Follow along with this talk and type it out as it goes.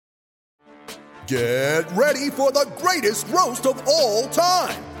Get ready for the greatest roast of all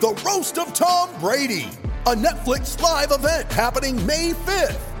time, the Roast of Tom Brady, a Netflix live event happening May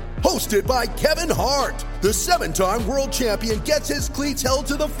 5th. Hosted by Kevin Hart, the 7-time world champion gets his cleats held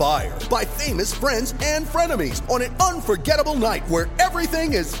to the fire by famous friends and frenemies on an unforgettable night where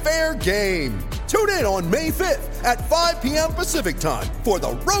everything is fair game. Tune in on May 5th at 5 p.m. Pacific time for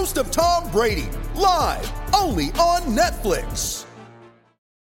the Roast of Tom Brady, live only on Netflix.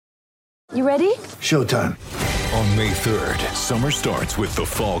 You ready? Showtime. On May 3rd, summer starts with The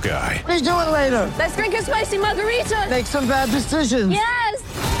Fall Guy. Let's do it later. Let's drink a spicy margarita. Make some bad decisions. Yes!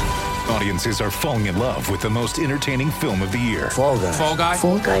 Audiences are falling in love with the most entertaining film of the year. Fall Guy. Fall Guy?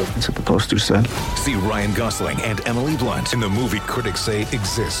 Fall Guy. That's what the poster said. See Ryan Gosling and Emily Blunt in the movie critics say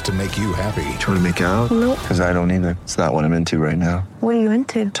exists to make you happy. Trying to make it out? Nope. Because I don't either. It's not what I'm into right now. What are you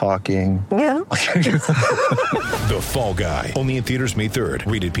into? Talking. Yeah. The Fall Guy. Only in theaters May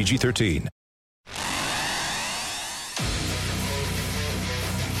 3rd. Rated PG-13.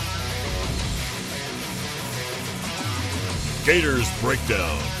 Gators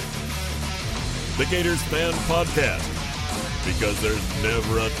Breakdown, the Gators fan podcast, because there's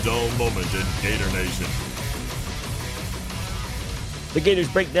never a dull moment in Gator Nation. The Gators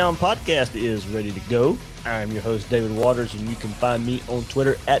Breakdown podcast is ready to go. I'm your host, David Waters, and you can find me on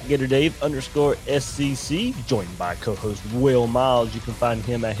Twitter at GatorDave_SCC, joined by co-host Will Miles. You can find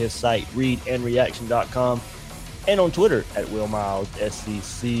him at his site, readandreaction.com, and on Twitter at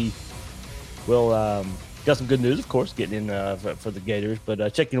WillMilesSCC. Will, got some good news, of course, getting in for the Gators,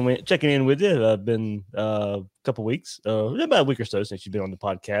 but checking in with you. Been a couple weeks, about a week or so since you've been on the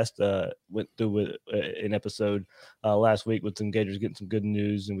podcast. Went through with an episode last week with some Gators getting some good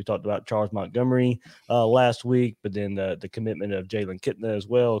news, and we talked about Charles Montgomery last week, but then the commitment of Jalen Kitna as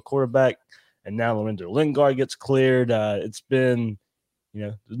well, a quarterback, and now Lorenzo Lingard gets cleared. It's been,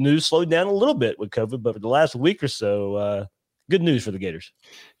 the news slowed down a little bit with COVID, but for the last week or so, good news for the Gators.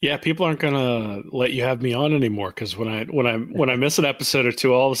 Yeah, people aren't gonna let you have me on anymore because when I miss an episode or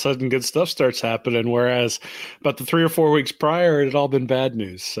two, all of a sudden good stuff starts happening. Whereas about the 3 or 4 weeks prior, it had all been bad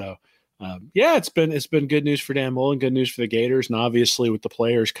news. So it's been good news for Dan Mullen, good news for the Gators, and obviously with the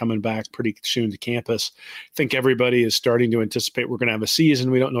players coming back pretty soon to campus, I think everybody is starting to anticipate we're going to have a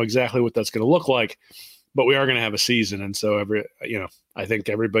season. We don't know exactly what that's going to look like, but we are going to have a season, and so I think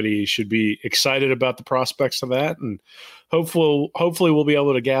everybody should be excited about the prospects of that, and hopefully we'll be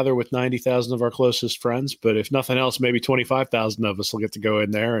able to gather with 90,000 of our closest friends. But if nothing else, maybe 25,000 of us will get to go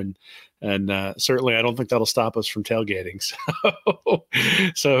in there, and certainly I don't think that'll stop us from tailgating.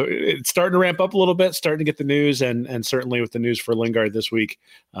 So it's starting to ramp up a little bit, starting to get the news, and certainly with the news for Lingard this week,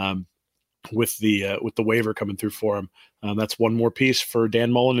 with the waiver coming through for him, that's one more piece for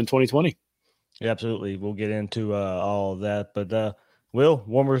Dan Mullen in 2020. Yeah, absolutely. We'll get into all of that, but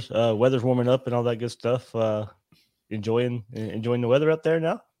weather's warming up and all that good stuff. Enjoying the weather up there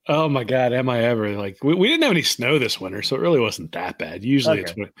now. Oh my God, am I ever? Like we didn't have any snow this winter, so it really wasn't that bad.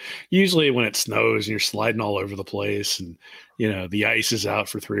 Usually when it snows and you're sliding all over the place, and the ice is out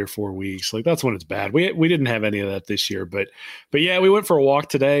for 3 or 4 weeks. Like that's when it's bad. We didn't have any of that this year, but yeah, we went for a walk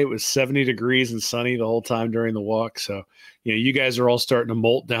today. It was 70 degrees and sunny the whole time during the walk. So you guys are all starting to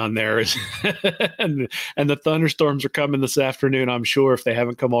molt down there, and the thunderstorms are coming this afternoon, I'm sure, if they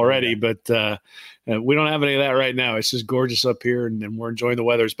haven't come already. But we don't have any of that right now. It's just gorgeous up here, and we're enjoying the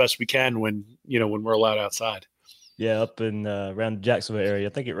weather as best we can when we're allowed outside. Yeah, up in around the Jacksonville area,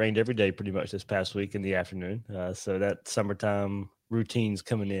 I think it rained every day pretty much this past week in the afternoon. So that summertime routine's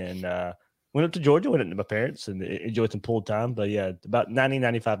coming in. Went up to Georgia, went up to my parents, and enjoyed some pool time. But yeah, about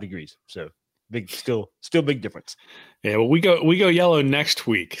 95 degrees. So still big difference. Yeah, well, we go yellow next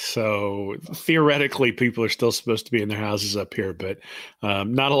week, so theoretically people are still supposed to be in their houses up here, but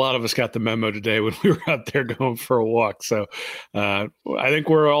not a lot of us got the memo today when we were out there going for a walk. So I think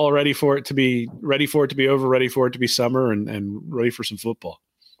we're all ready for it to be over, ready for it to be summer, and ready for some football.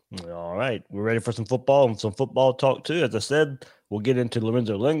 All right, we're ready for some football and some football talk too. As I said, we'll get into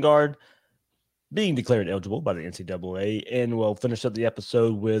Lorenzo Lingard being declared eligible by the NCAA, and we'll finish up the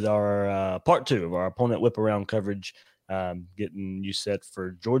episode with our part 2 of our opponent whip around coverage, getting you set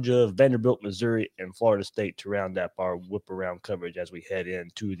for Georgia, Vanderbilt, Missouri, and Florida State to round up our whip around coverage as we head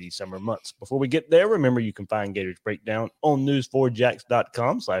into the summer months. Before we get there, remember you can find Gators Breakdown on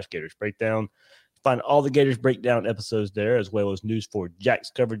news4jax.com/Gators Breakdown. Find all the Gators Breakdown episodes there, as well as News 4 Jax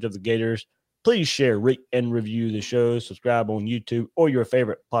coverage of the Gators. Please share, rate, and review the show. Subscribe on YouTube or your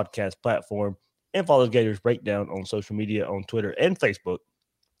favorite podcast platform, and follow Gators Breakdown on social media on Twitter and Facebook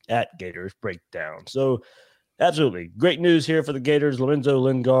at Gators Breakdown. So absolutely great news here for the Gators. Lorenzo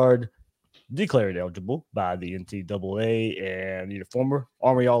Lingard declared eligible by the NCAA and former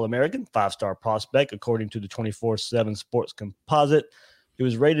Army All-American, 5-star prospect, according to the 24/7 Sports Composite. He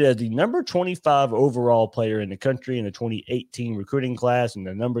was rated as the number 25 overall player in the country in the 2018 recruiting class and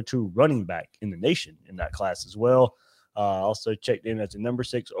the number 2 running back in the nation in that class as well. Also checked in as the number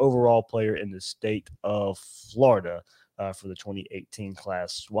 6 overall player in the state of Florida for the 2018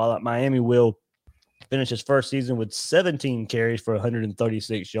 class. While at Miami, Will finished his first season with 17 carries for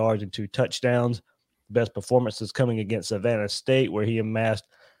 136 yards and 2 touchdowns. Best performances coming against Savannah State, where he amassed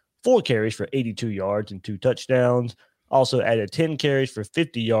 4 carries for 82 yards and 2 touchdowns. Also added 10 carries for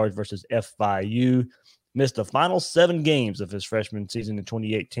 50 yards versus FIU. Missed the final 7 games of his freshman season in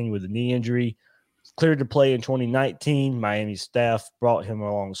 2018 with a knee injury. Cleared to play in 2019. Miami staff brought him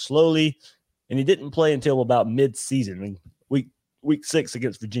along slowly, and he didn't play until about mid-season, week 6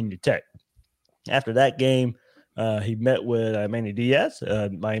 against Virginia Tech. After that game, he met with Manny Diaz,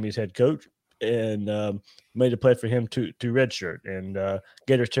 Miami's head coach, and made a play for him to redshirt. And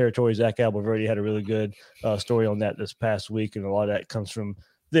Gators territory, Zach Alberverdi had a really good story on that this past week, and a lot of that comes from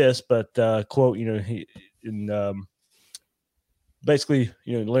this. But quote, he basically,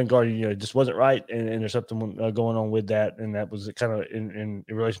 Lingard, just wasn't right, and there's something going on with that, and that was kind of in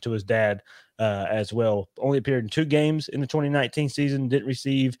relation to his dad as well. Only appeared in 2 games in the 2019 season, didn't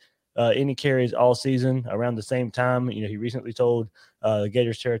receive any carries all season. Around the same time, he recently told the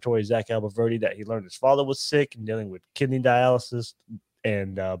Gators territory, Zach Alberverdi, that he learned his father was sick and dealing with kidney dialysis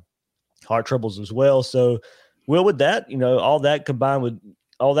and heart troubles as well. So, with that, all that combined,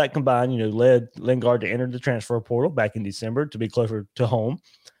 led Lingard to enter the transfer portal back in December to be closer to home.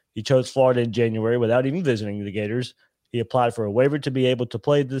 He chose Florida in January without even visiting the Gators. He applied for a waiver to be able to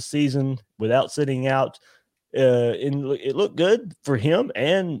play this season without sitting out. It looked good for him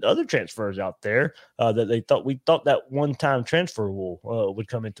and other transfers out there that we thought that one-time transfer rule would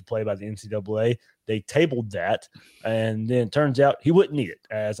come into play by the NCAA. They tabled that, and then turns out he wouldn't need it.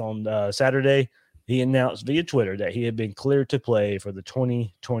 As on Saturday, he announced via Twitter that he had been cleared to play for the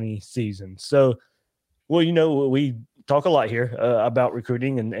 2020 season. So, we talk a lot here about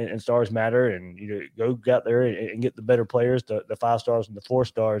recruiting and stars matter, and go out there and get the better players, the 5 stars and the 4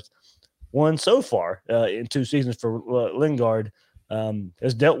 stars. One so far in 2 seasons for Lingard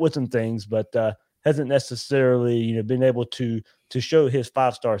has dealt with some things, but hasn't necessarily been able to show his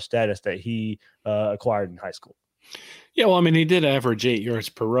 5-star status that he acquired in high school. Yeah, well, he did average 8 yards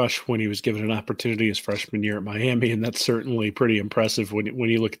per rush when he was given an opportunity his freshman year at Miami, and that's certainly pretty impressive when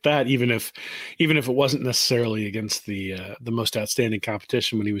you look at that. Even if it wasn't necessarily against the most outstanding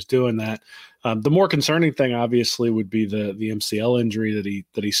competition when he was doing that. The more concerning thing, obviously, would be the MCL injury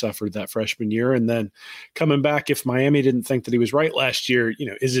that he suffered that freshman year, and then coming back. If Miami didn't think that he was right last year,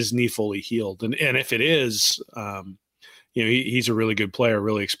 is his knee fully healed? And if it is. He's a really good player,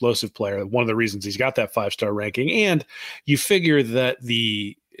 really explosive player. One of the reasons he's got that 5-star ranking. And you figure that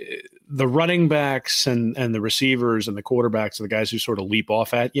the running backs and the receivers and the quarterbacks are the guys who sort of leap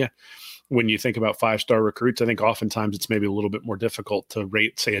off at you. When you think about 5-star recruits, I think oftentimes it's maybe a little bit more difficult to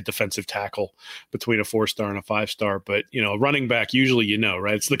rate, say, a defensive tackle between a 4-star and a 5-star. But, a running back, usually,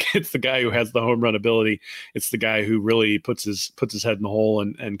 right? It's the guy who has the home run ability. It's the guy who really puts his head in the hole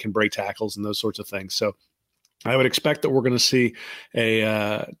and can break tackles and those sorts of things. So, I would expect that we're going to see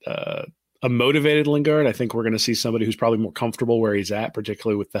a motivated Lingard. I think we're going to see somebody who's probably more comfortable where he's at,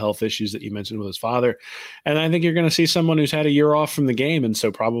 particularly with the health issues that you mentioned with his father. And I think you're going to see someone who's had a year off from the game and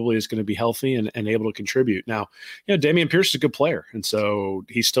so probably is going to be healthy and able to contribute. Now, Dameon Pierce is a good player, and so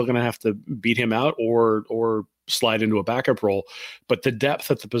he's still going to have to beat him out or slide into a backup role. But the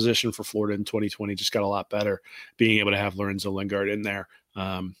depth at the position for Florida in 2020 just got a lot better, being able to have Lorenzo Lingard in there.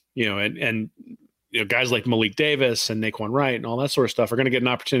 Guys like Malik Davis and Naquan Wright and all that sort of stuff are going to get an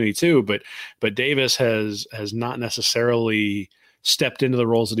opportunity too. But Davis has not necessarily stepped into the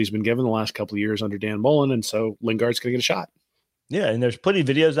roles that he's been given the last couple of years under Dan Mullen. And so Lingard's going to get a shot. Yeah, and there's plenty of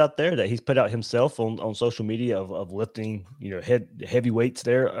videos out there that he's put out himself on social media of lifting, heavy weights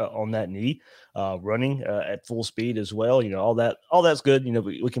there on that knee, running at full speed as well. All that's good.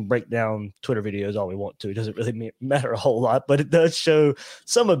 We can break down Twitter videos all we want to. It doesn't really matter a whole lot, but it does show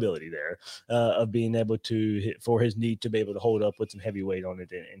some ability there of being able to, for his knee to be able to hold up with some heavy weight on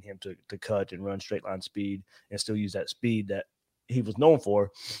it and him to cut and run straight line speed and still use that speed that he was known for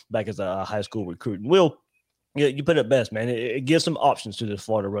back as a high school recruit. And you put it best, man. It gives some options to this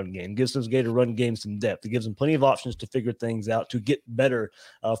Florida run game. It gives this Gator run game some depth. It gives them plenty of options to figure things out, to get better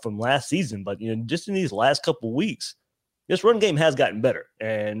from last season. But, just in these last couple of weeks, this run game has gotten better,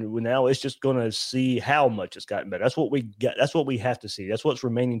 and now it's just going to see how much it's gotten better. That's what we got. That's what we have to see. That's what's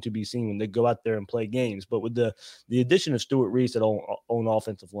remaining to be seen when they go out there and play games. But with the addition of Stuart Reese on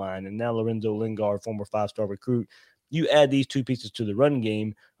offensive line, and now Lorenzo Lingard, former 5-star recruit, you add these two pieces to the run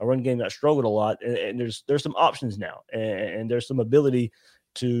game, a run game that struggled a lot, and there's some options now, and there's some ability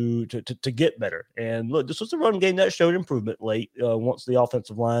to get better. And look, this was a run game that showed improvement late once the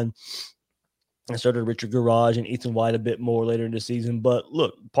offensive line started Richard Garage and Ethan White a bit more later in the season. But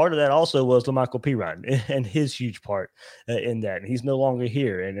look, part of that also was LaMichael Pirine and his huge part in that. And he's no longer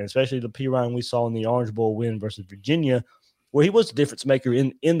here. And especially the Pirine we saw in the Orange Bowl win versus Virginia, where he was the difference maker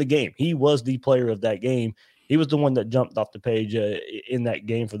in the game. He was the player of that game. He was the one that jumped off the page in that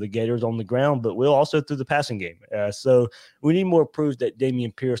game for the Gators on the ground, but Will also through the passing game. So we need more proof that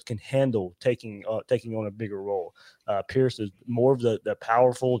Dameon Pierce can handle taking on a bigger role. Pierce is more of the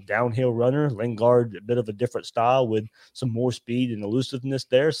powerful downhill runner. Lingard, a bit of a different style with some more speed and elusiveness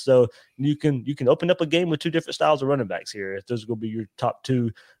there. So you can open up a game with two different styles of running backs here. If those are going to be your top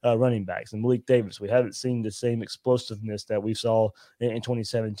two running backs. And Malik Davis, we haven't seen the same explosiveness that we saw in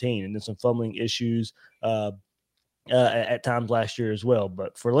 2017, and then some fumbling issues at times last year as well.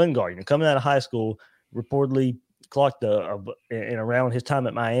 But for Lingard, coming out of high school, reportedly clocked in around his time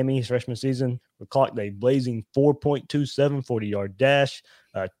at Miami, his freshman season, we clocked a blazing 4.27 40-yard dash,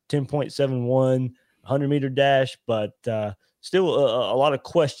 10.71 100-meter dash, but still a lot of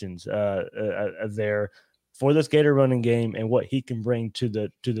questions there for this Gator running game and what he can bring to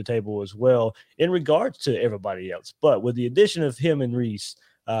the table as well in regards to everybody else. But with the addition of him and Reese,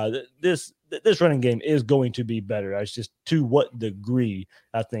 this running game is going to be better. It's just to what degree.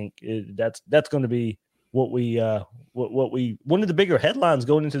 I think that's going to be what we one of the bigger headlines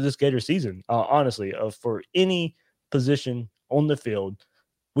going into this Gator season. Honestly, for any position on the field,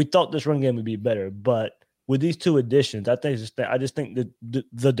 we thought this run game would be better, but with these two additions, I just think that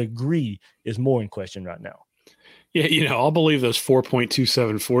the degree is more in question right now. Yeah, I'll believe those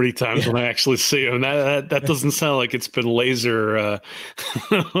 4.27 40 times when I actually see them. That doesn't sound like it's been laser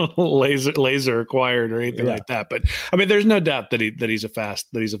acquired or anything like that. But I mean, there's no doubt that he's a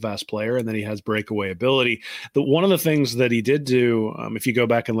fast player and that he has breakaway ability. One of the things that he did do, if you go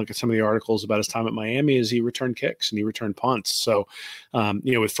back and look at some of the articles about his time at Miami, is he returned kicks and he returned punts. So,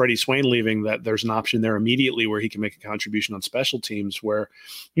 with Freddie Swain leaving, that there's an option there immediately where he can make a contribution on special teams where,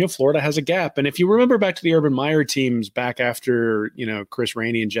 Florida has a gap. And if you remember back to the Urban Meyer teams back after, Chris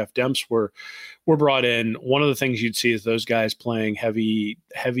Rainey and Jeff Demps were brought in, one of the things you'd see is those guys playing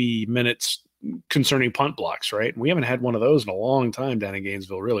heavy minutes concerning punt blocks, right? And we haven't had one of those in a long time down in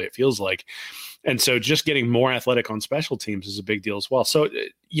Gainesville, really, it feels like. And so just getting more athletic on special teams is a big deal as well. So,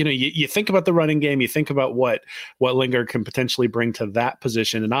 you think about the running game, you think about what Lingard can potentially bring to that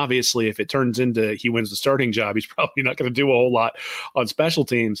position. And obviously, if it turns into he wins the starting job, he's probably not going to do a whole lot on special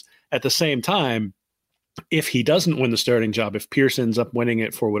teams. At the same time, if he doesn't win the starting job, if Pierce ends up winning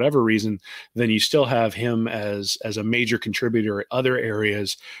it for whatever reason, then you still have him as a major contributor at other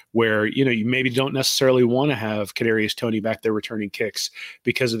areas where, you maybe don't necessarily want to have Kadarius Toney back there returning kicks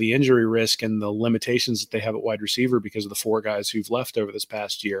because of the injury risk and the limitations that they have at wide receiver because of the four guys who've left over this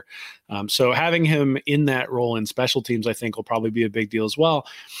past year. So having him in that role in special teams, I think will probably be a big deal as well.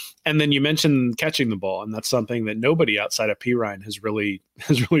 And then you mentioned catching the ball, and that's something that nobody outside of Pirine has really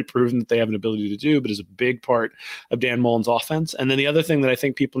proven that they have an ability to do, but is a big part of Dan Mullen's offense. And then the other thing that I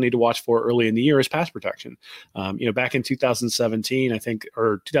think people need to watch for early in the year is pass protection. Back in 2017,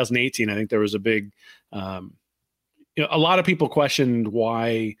 or 2018, I think there was a big, a lot of people questioned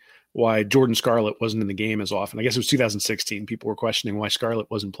why Jordan Scarlett wasn't in the game as often. I guess it was 2016. People were questioning why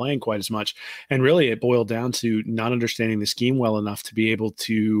Scarlett wasn't playing quite as much. And really it boiled down to not understanding the scheme well enough to be able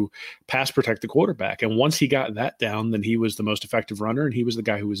to pass protect the quarterback. And once he got that down, then he was the most effective runner and he was the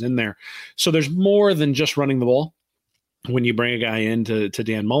guy who was in there. So there's more than just running the ball. When you bring a guy into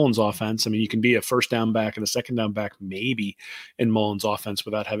Dan Mullen's offense, I mean, you can be a first down back and a second down back maybe in Mullen's offense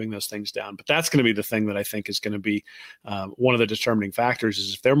without having those things down. But that's going to be the thing that I think is going to be one of the determining factors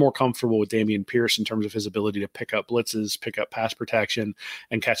is if they're more comfortable with Dameon Pierce in terms of his ability to pick up blitzes, pick up pass protection,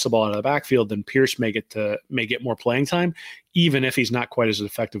 and catch the ball out of the backfield, then Pierce may get more playing time, even if he's not quite as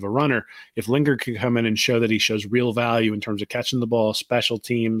effective a runner. If Lingard can come in and show that he shows real value in terms of catching the ball, special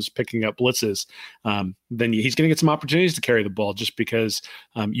teams, picking up blitzes, then he's going to get some opportunities to carry the ball just because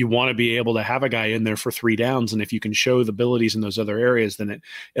you want to be able to have a guy in there for 3 downs. And if you can show the abilities in those other areas, then it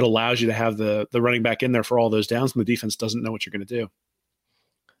allows you to have the running back in there for all those downs and the defense doesn't know what you're going to do.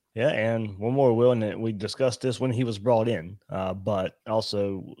 Yeah, and one more, Will, and we discussed this when he was brought in, but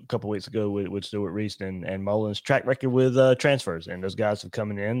also a couple weeks ago with Stuart Reese and Mullen's track record with transfers, and those guys have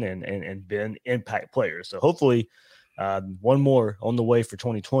come in and been impact players. So hopefully One more on the way for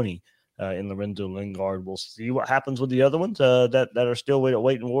 2020 in Lorenzo Lingard. We'll see what happens with the other ones that are still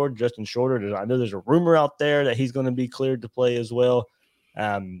waiting ward. Justin Shorter, I know there's a rumor out there that he's going to be cleared to play as well.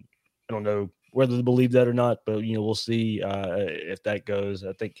 I don't know whether to believe that or not, but we'll see if that goes.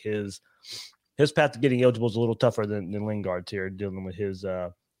 I think his path to getting eligible is a little tougher than Lingard's here, dealing with his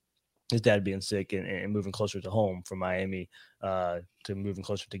dad being sick and moving closer to home from Miami to moving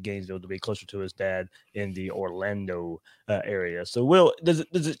closer to Gainesville to be closer to his dad in the Orlando area. So, Will, does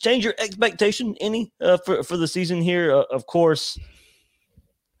it change your expectation any for the season here? Of course,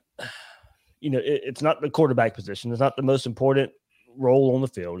 it's not the quarterback position. It's not the most important role on the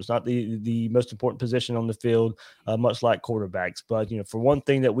field. It's not the most important position on the field, much like quarterbacks. But, for one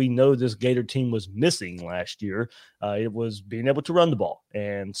thing that we know this Gator team was missing last year, it was being able to run the ball.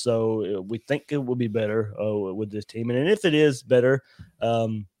 And so we think it will be better with this team. And if it is better, what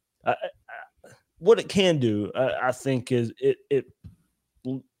it can do, I think, is it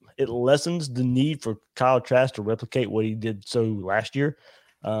lessens the need for Kyle Trask to replicate what he did so last year.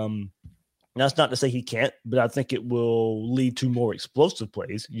 That's not to say he can't, but I think it will lead to more explosive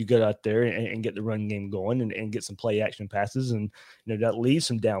plays. You get out there and get the run game going and get some play action passes, and that leaves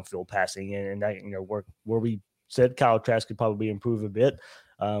some downfield passing. And that where we said Kyle Trask could probably improve a bit.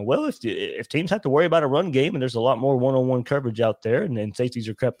 If teams have to worry about a run game, and there's a lot more one-on-one coverage out there, and then safeties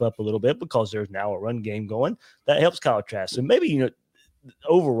are crept up a little bit because there's now a run game going, that helps Kyle Trask. So maybe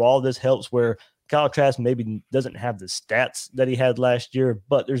overall this helps where Kyle Trask maybe doesn't have the stats that he had last year,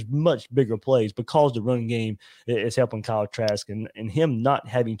 but there's much bigger plays because the run game is helping Kyle Trask and him not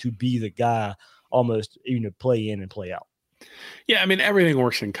having to be the guy almost play in and play out. Yeah, I mean, everything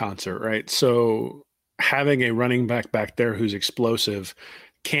works in concert, right? So having a running back there who's explosive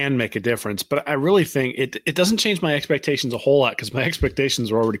can make a difference, but I really think it doesn't change my expectations a whole lot because my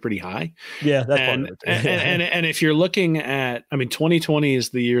expectations are already pretty high. Yeah, that's and if you're looking at, 2020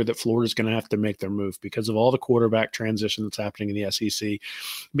 is the year that Florida's going to have to make their move because of all the quarterback transition that's happening in the SEC,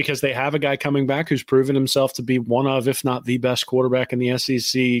 because they have a guy coming back who's proven himself to be one of, if not the best quarterback in the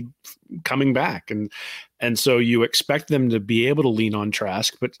SEC coming back. And so you expect them to be able to lean on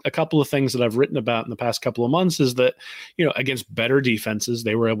Trask. But a couple of things that I've written about in the past couple of months is that, against better defenses,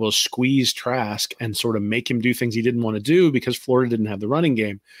 they were able to squeeze Trask and sort of make him do things he didn't want to do because Florida didn't have the running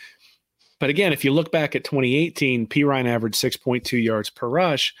game. But again, if you look back at 2018, Pirine averaged 6.2 yards per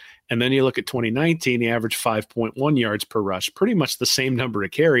rush. And then you look at 2019, he averaged 5.1 yards per rush, pretty much the same number of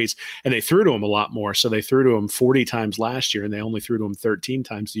carries. And they threw to him a lot more. So they threw to him 40 times last year, and they only threw to him 13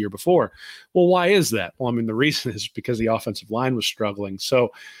 times the year before. Well, why is that? Well, the reason is because the offensive line was struggling.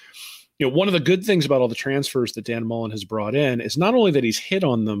 So, one of the good things about all the transfers that Dan Mullen has brought in is not only that he's hit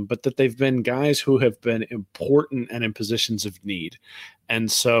on them, but that they've been guys who have been important and in positions of need.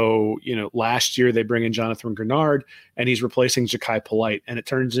 And so, last year they bring in Jonathan Grenard and he's replacing Ja'Kai Polite, and it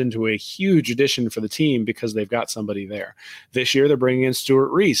turns into a huge addition for the team because they've got somebody there. This year they're bringing in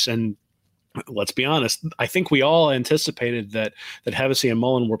Stuart Reese, and let's be honest, I think we all anticipated that Hevesy and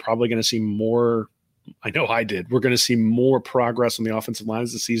Mullen were probably going to see more. I know I did. We're going to see more progress on the offensive line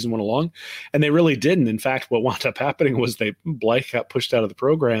as the season went along, and they really didn't. In fact, what wound up happening was Blake got pushed out of the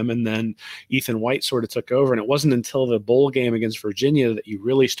program, and then Ethan White sort of took over. And it wasn't until the bowl game against Virginia that you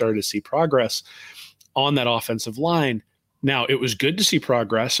really started to see progress on that offensive line. Now, it was good to see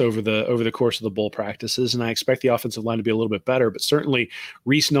progress over the course of the bowl practices, and I expect the offensive line to be a little bit better. But certainly,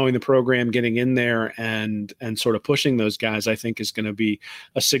 Reese knowing the program, getting in there, and sort of pushing those guys, I think is going to be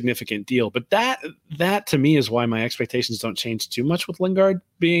a significant deal. But that to me is why my expectations don't change too much with Lingard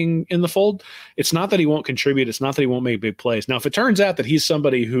being in the fold. It's not that he won't contribute. It's not that he won't make big plays. Now, if it turns out that he's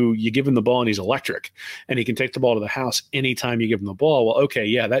somebody who you give him the ball and he's electric, and he can take the ball to the house anytime you give him the ball, well, okay,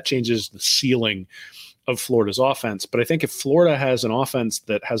 yeah, that changes the ceiling of Florida's offense. But I think if Florida has an offense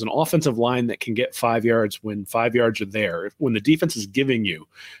that has an offensive line that can get 5 yards when 5 yards are there, when the defense is giving you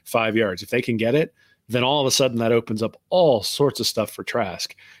 5 yards, if they can get it, then all of a sudden that opens up all sorts of stuff for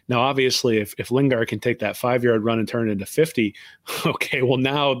Trask. Now, obviously, if Lingard can take that 5 yard run and turn it into 50, okay, well,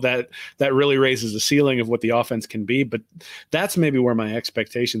 now that really raises the ceiling of what the offense can be. But that's maybe where my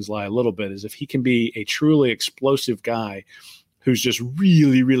expectations lie a little bit, is if he can be a truly explosive guy who's just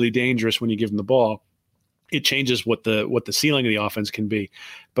really, really dangerous when you give him the ball, it changes what the ceiling of the offense can be.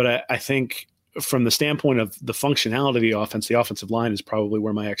 But I think from the standpoint of the functionality of the offense, the offensive line is probably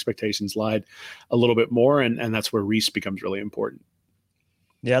where my expectations lied a little bit more. And that's where Reese becomes really important.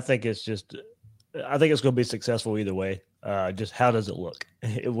 Yeah, I think it's going to be successful either way. Just how does it look?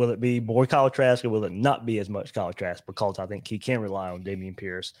 Will it be more Kyle Trask, or will it not be as much Kyle Trask? Because I think he can rely on Dameon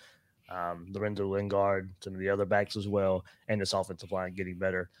Pierce Lorenzo Lingard, some of the other backs as well, and this offensive line getting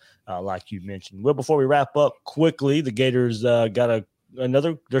better, like you mentioned. Well, before we wrap up quickly, the Gators got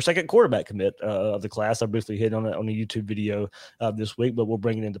their second quarterback commit of the class. I briefly hit on it on a YouTube video this week, but we'll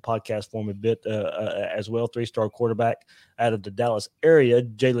bring it into podcast form a bit as well. 3-star quarterback out of the Dallas area,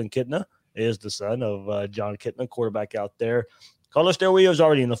 Jalen Kitna is the son of John Kitna, quarterback out there. Carlos Del Rio is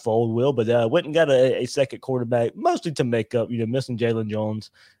already in the fold, but went and got a second quarterback, mostly to make up, missing Jalen Jones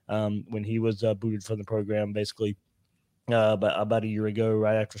when he was booted from the program, basically about a year ago,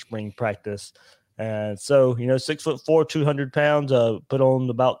 right after spring practice. And so, 6'4", 200 pounds, put on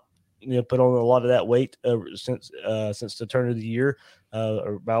a lot of that weight since the turn of the year,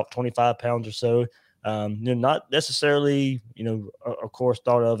 about 25 pounds or so. Not necessarily, of course,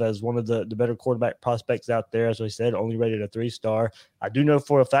 thought of as one of the better quarterback prospects out there. As I said, only rated a 3-star. I do know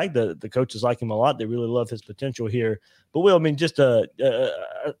for a fact that the coaches like him a lot. They really love his potential here. But just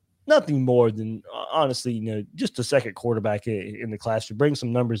nothing more than, honestly, just a second quarterback in the class to bring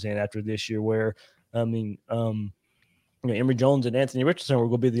some numbers in after this year where, Emory Jones and Anthony Richardson were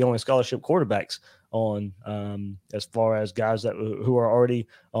going to be the only scholarship quarterbacks on as far as guys who are already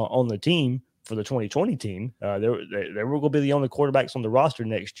on the team. For the 2020 team, they were going to be the only quarterbacks on the roster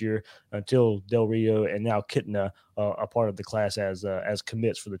next year until Del Rio and now Kitna are part of the class as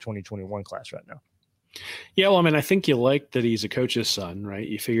commits for the 2021 class right now. Yeah, well, I think you like that he's a coach's son, right?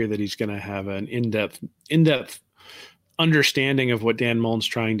 You figure that he's going to have an in-depth understanding of what Dan Mullen's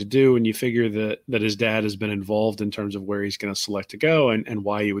trying to do, and you figure that his dad has been involved in terms of where he's going to select to go and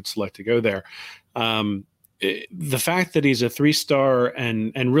why he would select to go there. The fact that he's a 3-star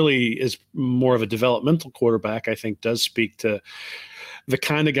and really is more of a developmental quarterback, I think, does speak to the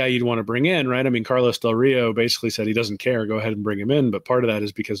kind of guy you'd want to bring in, right? Carlos Del Rio basically said he doesn't care. Go ahead and bring him in. But part of that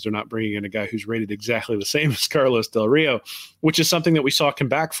is because they're not bringing in a guy who's rated exactly the same as Carlos Del Rio, which is something that we saw can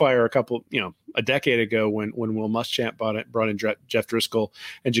backfire a decade ago when Will Muschamp brought in Jeff Driscoll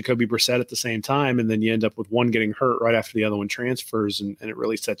and Jacoby Brissett at the same time. And then you end up with one getting hurt right after the other one transfers. And it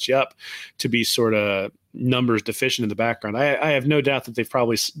really sets you up to be sort of numbers deficient in the background. I have no doubt that they've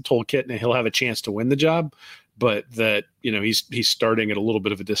probably told Kitna he'll have a chance to win the job, but that, he's starting at a little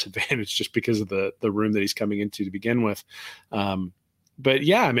bit of a disadvantage just because of the room that he's coming into to begin with. But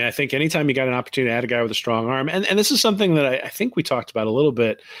yeah, I think anytime you got an opportunity to add a guy with a strong arm, and this is something that I think we talked about a little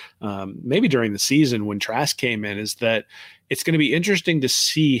bit, maybe during the season when Trask came in, is that it's going to be interesting to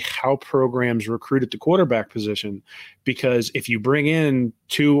see how programs recruit at the quarterback position, because if you bring in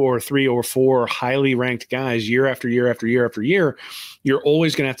 2 or 3 or 4 highly ranked guys year after year after year after year, you're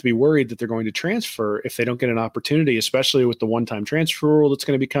always going to have to be worried that they're going to transfer if they don't get an opportunity, especially with the one-time transfer rule that's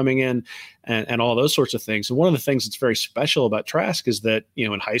going to be coming in and all those sorts of things. And one of the things that's very special about Trask is that,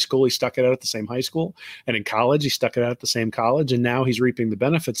 in high school, he stuck it out at the same high school, and in college, he stuck it out at the same college, and now he's reaping the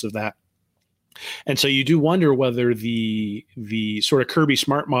benefits of that. And so you do wonder whether the sort of Kirby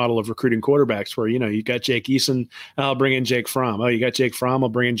Smart model of recruiting quarterbacks, where, you got Jake Eason, I'll bring in Jake Fromm. Oh, you got Jake Fromm, I'll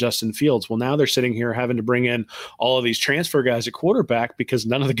bring in Justin Fields. Well, now they're sitting here having to bring in all of these transfer guys at quarterback because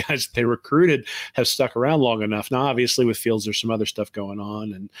none of the guys that they recruited have stuck around long enough. Now, obviously, with Fields, there's some other stuff going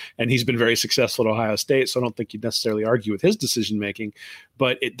on, and he's been very successful at Ohio State, so I don't think you'd necessarily argue with his decision-making.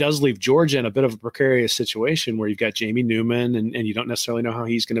 But it does leave Georgia in a bit of a precarious situation where you've got Jamie Newman, and you don't necessarily know how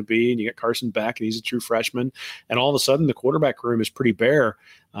he's going to be, and you got Carson Beck, and he's a true freshman, and all of a sudden the quarterback room is pretty bare,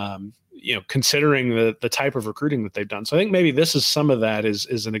 considering the type of recruiting that they've done. So I think maybe this is some of that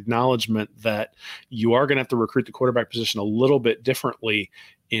is an acknowledgement that you are going to have to recruit the quarterback position a little bit differently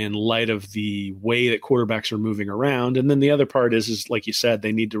in light of the way that quarterbacks are moving around. And then the other part is like you said,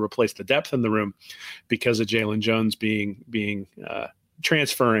 they need to replace the depth in the room because of Jalen Jones being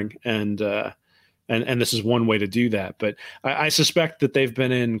transferring, and this is one way to do that. But I suspect that they've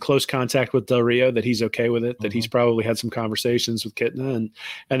been in close contact with Del Rio, that he's okay with it, that he's probably had some conversations with Kitna, and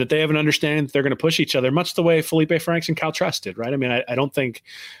that they have an understanding that they're going to push each other, much the way Felipe Franks and Cal Trask did, right? I don't think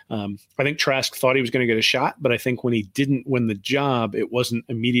I think Trask thought he was going to get a shot, but I think when he didn't win the job, it wasn't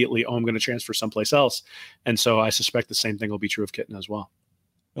immediately, I'm going to transfer someplace else. And so I suspect the same thing will be true of Kitna as well.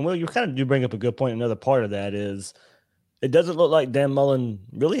 And you kind of do bring up a good point. Another part of that is, it doesn't look like Dan Mullen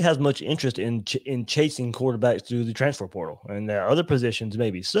really has much interest in chasing quarterbacks through the transfer portal, and there are other positions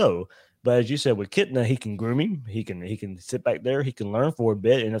maybe so. But as you said, with Kitna, he can groom him. He can sit back there. He can learn for a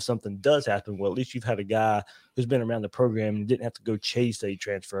bit, and if something does happen, well, at least you've had a guy who's been around the program and didn't have to go chase a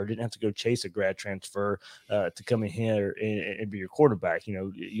transfer, didn't have to go chase a grad transfer to come in here and be your quarterback.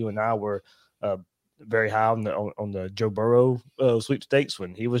 You and I were very high on the Joe Burrow sweepstakes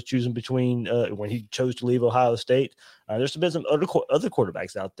when he was choosing between when he chose to leave Ohio State. There's been some other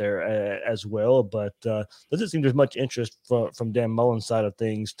quarterbacks out there as well, but doesn't seem there's much interest from Dan Mullen's side of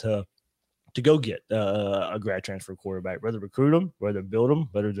things to to go get a grad transfer quarterback, whether recruit them, whether build them,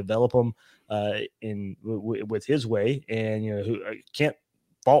 whether develop them with his way. And, who can't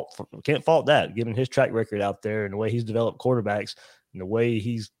fault that, given his track record out there and the way he's developed quarterbacks and the way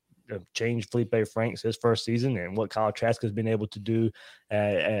he's changed Felipe Franks his first season and what Kyle Trask has been able to do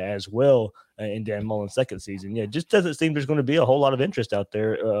as well in Dan Mullen's second season. Yeah, it just doesn't seem there's going to be a whole lot of interest out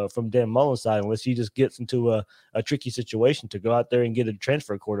there from Dan Mullen's side unless he just gets into a tricky situation to go out there and get a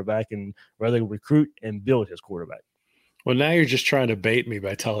transfer quarterback and rather recruit and build his quarterback. Well, now you're just trying to bait me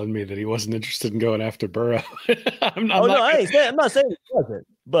by telling me that he wasn't interested in going after Burrow. I'm not saying he wasn't,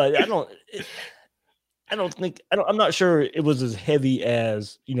 but I'm not sure it was as heavy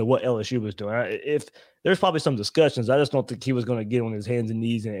as, what LSU was doing. If there's probably some discussions, I just don't think he was going to get on his hands and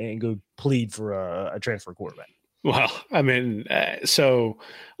knees and go plead for a transfer quarterback. Well, I mean, so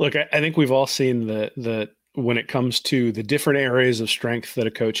look, I think we've all seen that when it comes to the different areas of strength that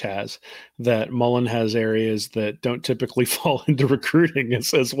a coach has, that Mullen has areas that don't typically fall into recruiting. It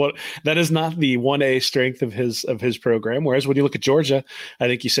says that is not the 1A strength of his program. Whereas when you look at Georgia, I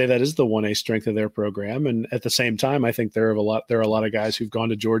think you say that is the 1A strength of their program. And at the same time, I think there are a lot of guys who've gone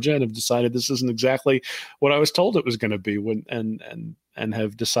to Georgia and have decided this isn't exactly what I was told it was going to be and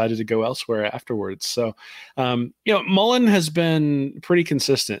have decided to go elsewhere afterwards. So, Mullen has been pretty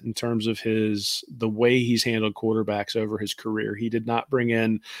consistent in terms of the way he's handled quarterbacks over his career. He did not bring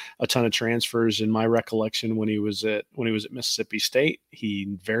in a ton of transfers in my recollection when he was at Mississippi State. He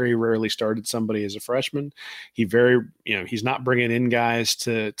very rarely started somebody as a freshman. He's not bringing in guys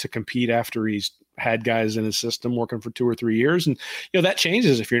to compete after he's had guys in his system working for 2 or 3 years. And, that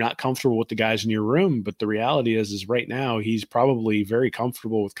changes if you're not comfortable with the guys in your room. But the reality is right now he's probably very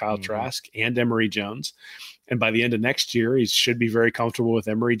comfortable with Kyle Trask and Emory Jones. And by the end of next year, he should be very comfortable with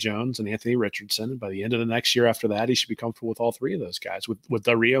Emory Jones and Anthony Richardson. And by the end of the next year after that, he should be comfortable with all 3 of those guys, with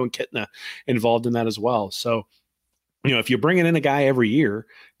Del Rio and Kitna involved in that as well. So, if you're bringing in a guy every year,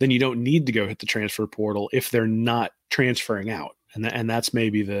 then you don't need to go hit the transfer portal if they're not transferring out. And that's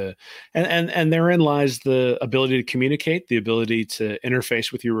maybe and therein lies the ability to communicate, the ability to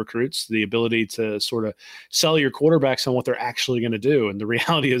interface with your recruits, the ability to sort of sell your quarterbacks on what they're actually going to do. And the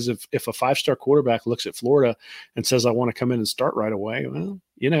reality is if a 5-star quarterback looks at Florida and says, I want to come in and start right away, well,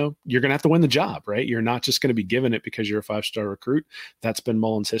 you're going to have to win the job, right? You're not just going to be given it because you're a 5-star recruit. That's been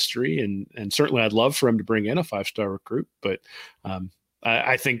Mullen's history. And certainly I'd love for him to bring in a 5-star recruit, but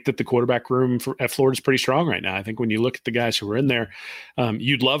I think that the quarterback room at Florida is pretty strong right now. I think when you look at the guys who are in there,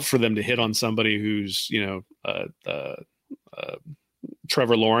 you'd love for them to hit on somebody who's,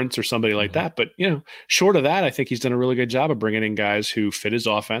 Trevor Lawrence or somebody like that. But, short of that, I think he's done a really good job of bringing in guys who fit his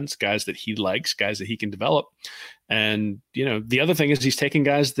offense, guys that he likes, guys that he can develop. And, the other thing is he's taking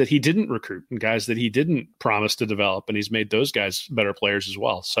guys that he didn't recruit and guys that he didn't promise to develop, and he's made those guys better players as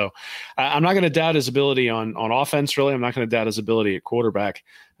well. So I'm not going to doubt his ability on offense, really. I'm not going to doubt his ability at quarterback.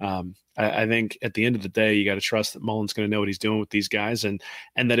 I think at the end of the day, you got to trust that Mullen's going to know what he's doing with these guys, and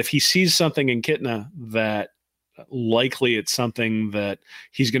that if he sees something in Kitna that likely it's something that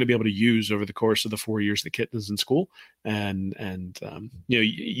he's going to be able to use over the course of the 4 years that Kitna's in school. And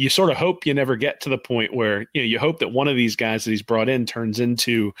you sort of hope you never get to the point where, you hope that one of these guys that he's brought in turns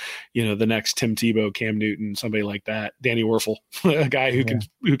into, the next Tim Tebow, Cam Newton, somebody like that, Danny Werfel, a guy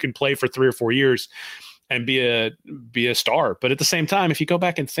who can play for 3 or 4 years and be a star. But at the same time, if you go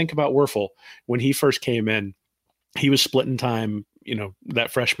back and think about Werfel, when he first came in, he was splitting time.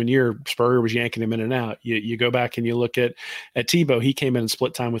 That freshman year, Spurrier was yanking him in and out. You go back and you look at Tebow, he came in and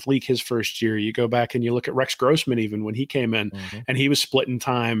split time with Leak his first year. You go back and you look at Rex Grossman, even when he came in, and he was splitting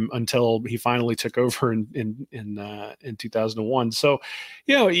time until he finally took over in 2001. So,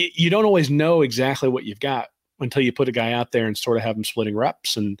 you don't always know exactly what you've got until you put a guy out there and sort of have him splitting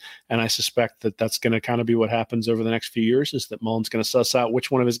reps. And I suspect that that's going to kind of be what happens over the next few years, is that Mullen's going to suss out which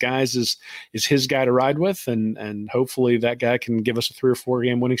one of his guys is his guy to ride with. And hopefully that guy can give us a 3 or 4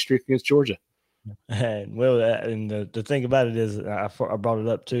 game winning streak against Georgia. And the thing about it is, I brought it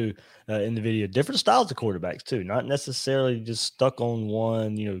up too in the video, different styles of quarterbacks too, not necessarily just stuck on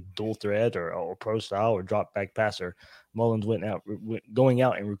one, dual threat or pro style or drop back passer. Mullen's going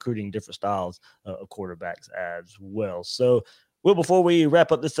out and recruiting different styles of quarterbacks as well. So, Will, before we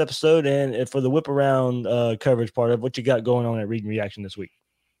wrap up this episode and for the whip around coverage part of what you got going on at Read and Reaction this week.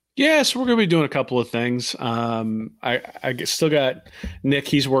 Yeah, so we're going to be doing a couple of things. I still got Nick.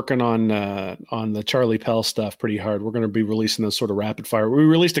 He's working on the Charlie Pell stuff pretty hard. We're going to be releasing those sort of rapid fire. We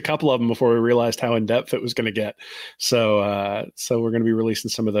released a couple of them before we realized how in depth it was going to get. So we're going to be releasing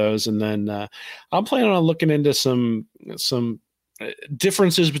some of those, and then I'm planning on looking into some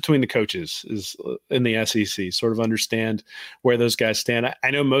differences between the coaches is in the SEC, sort of understand where those guys stand.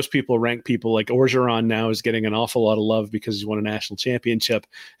 I know most people rank people like Orgeron now is getting an awful lot of love because he's won a national championship,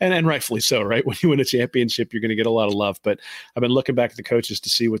 and rightfully so, right? When you win a championship, you're going to get a lot of love. But I've been looking back at the coaches to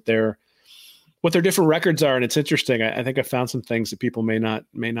see what their different records are, and it's interesting. I think I found some things that people may not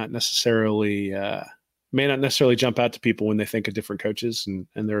necessarily jump out to people when they think of different coaches and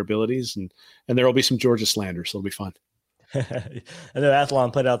their abilities, and there will be some Georgia slander, so it'll be fun. I know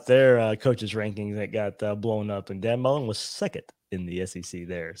Athlon put out their coaches rankings that got blown up, and Dan Mullen was second in the SEC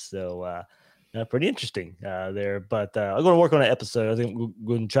there. So pretty interesting there. But I'm going to work on an episode. I think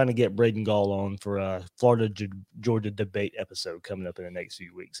we're trying to get Braden Gall on for a Florida-Georgia debate episode coming up in the next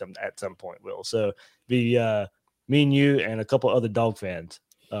few weeks at some point, Will. So be me and you and a couple other dog fans,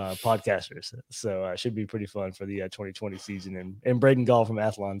 podcasters. So it should be pretty fun for the 2020 season. And Braden Gall from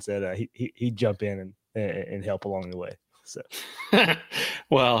Athlon said he'd jump in and help along the way. So,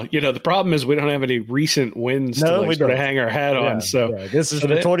 well, the problem is we don't have any recent wins to sort of hang our hat on. So this is for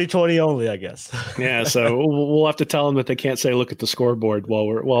 2020 only, I guess. Yeah, so we'll have to tell them that they can't say look at the scoreboard while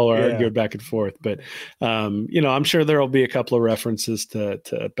we're arguing back and forth. But I'm sure there will be a couple of references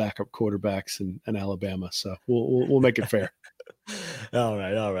to backup quarterbacks in Alabama. So we'll make it fair. All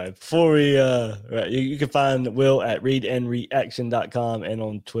right. Before we, you can find Will at readandreaction.com and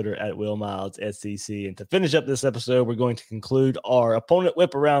on Twitter at Will Miles SEC. And to finish up this episode, we're going to conclude our opponent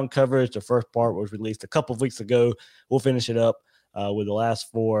whip around coverage. The first part was released a couple of weeks ago. We'll finish it up with the last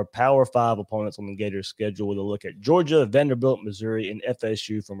 4 Power 5 opponents on the Gators schedule with a look at Georgia, Vanderbilt, Missouri, and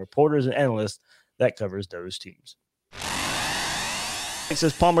FSU from reporters and analysts that covers those teams. This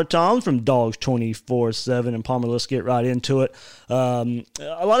is Palmer Tom from Dogs 24/7, and Palmer, let's get right into it. A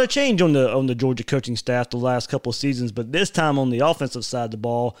lot of change on the Georgia coaching staff the last couple of seasons, but this time on the offensive side of the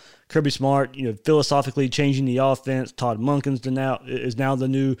ball, Kirby Smart, philosophically changing the offense. Todd Monken is now the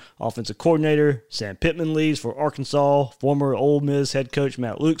new offensive coordinator. Sam Pittman leaves for Arkansas. Former Ole Miss head coach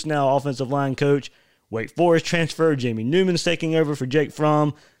Matt Luke's now offensive line coach. Wake Forest transfer. Jamie Newman's taking over for Jake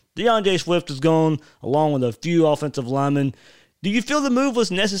Fromm. DeAndre Swift is gone, along with a few offensive linemen. Do you feel the move was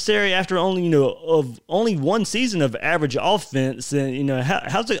necessary after only one season of average offense? And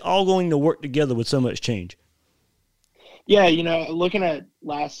how's it all going to work together with so much change? Yeah, looking at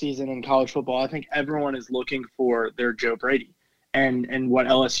last season in college football, I think everyone is looking for their Joe Brady and what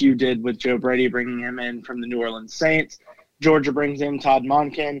LSU did with Joe Brady, bringing him in from the New Orleans Saints. Georgia brings in Todd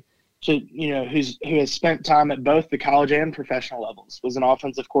Monken, who has spent time at both the college and professional levels. Was an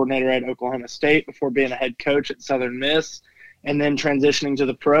offensive coordinator at Oklahoma State before being a head coach at Southern Miss, and then transitioning to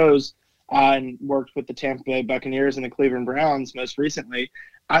the pros and worked with the Tampa Bay Buccaneers and the Cleveland Browns most recently.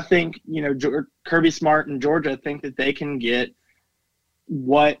 I think, Kirby Smart and Georgia think that they can get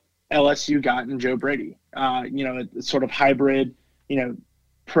what LSU got in Joe Brady, a sort of hybrid,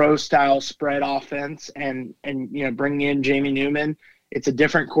 pro-style spread offense and bringing in Jamie Newman. It's a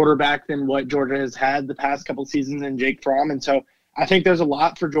different quarterback than what Georgia has had the past couple seasons in Jake Fromm. And so I think there's a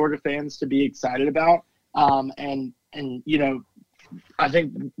lot for Georgia fans to be excited about. And I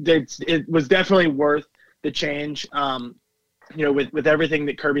think it was definitely worth the change. With everything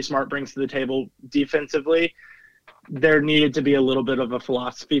that Kirby Smart brings to the table defensively, there needed to be a little bit of a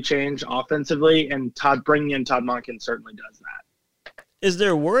philosophy change offensively, and bringing in Todd Monken certainly does that. Is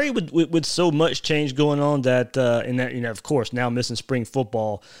there worry with so much change going on that, of course, now missing spring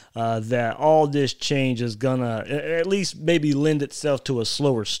football, that all this change is gonna at least maybe lend itself to a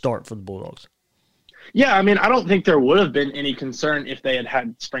slower start for the Bulldogs? Yeah, I don't think there would have been any concern if they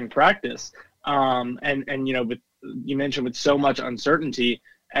had spring practice. With you mentioned with so much uncertainty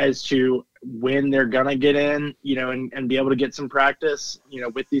as to when they're gonna get in, and be able to get some practice,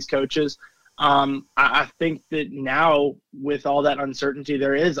 with these coaches. I think that now with all that uncertainty,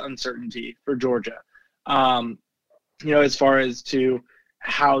 there is uncertainty for Georgia. As far as to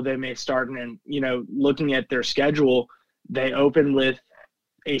how they may start, and looking at their schedule, they open with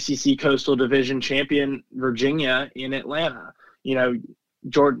ACC Coastal Division champion Virginia in Atlanta.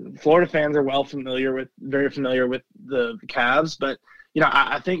 Florida fans are very familiar with the Cavs, but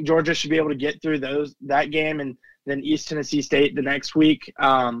I think Georgia should be able to get through that game, and then East Tennessee State the next week.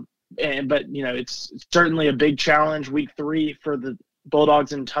 But it's certainly a big challenge week 3 for the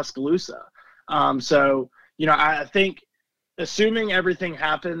Bulldogs in Tuscaloosa. I think assuming everything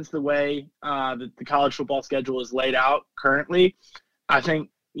happens the way that the college football schedule is laid out currently, I think,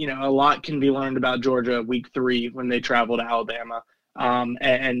 a lot can be learned about Georgia week 3 when they travel to Alabama. I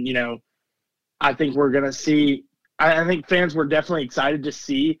think we're going to see – I think fans were definitely excited to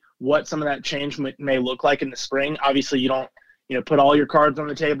see what some of that change may look like in the spring. Obviously, you don't, put all your cards on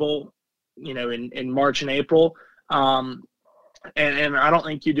the table, in March and April. and I don't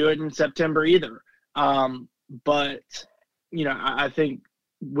think you do it in September either. But, you know, I think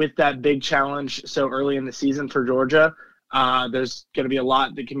with that big challenge so early in the season for Georgia, there's going to be a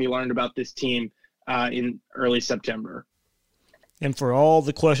lot that can be learned about this team in early September. And for all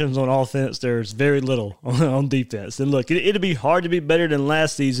the questions on offense, there's very little on defense. And look, it'll be hard to be better than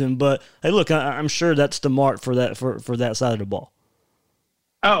last season, but hey, look, I'm sure that's the mark for that for that side of the ball.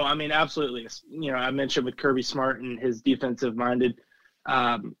 Oh, I mean, absolutely. You know, I mentioned with Kirby Smart and his defensive-minded,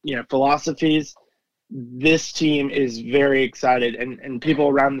 philosophies. This team is very excited, and people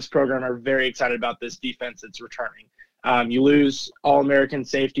around this program are very excited about this defense that's returning. You lose All-American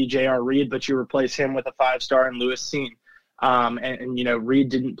safety J.R. Reed, but you replace him with a 5-star in Lewis Cine. And you know, Reed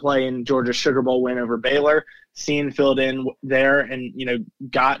didn't play in Georgia's Sugar Bowl win over Baylor. Cine filled in there and, you know,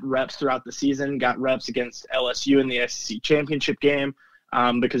 got reps throughout the season, got reps against LSU in the SEC championship game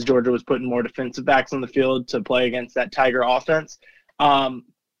because Georgia was putting more defensive backs on the field to play against that Tiger offense.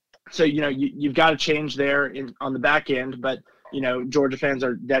 So, you know, you've got to change there on the back end. But, you know, Georgia fans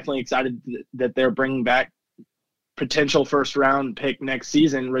are definitely excited that they're bringing back potential first-round pick next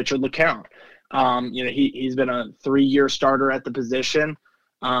season, Richard LeCounte. You know, he's been a 3-year starter at the position,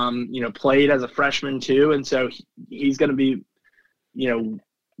 you know, played as a freshman too. And so he's going to be, you know,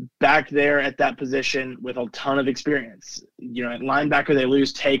 back there at that position with a ton of experience. You know, at linebacker, they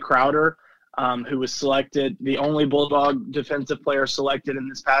lose Tay Crowder, who was selected, the only Bulldog defensive player selected in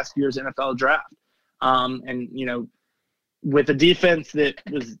this past year's NFL draft. And, you know, with a defense that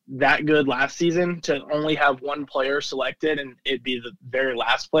was that good last season, to only have one player selected and it'd be the very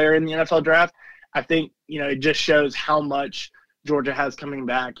last player in the NFL draft, I think, you know, it just shows how much Georgia has coming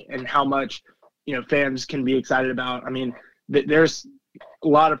back and how much, you know, fans can be excited about. I mean, there's a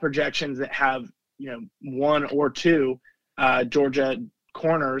lot of projections that have, you know, 1 or 2 Georgia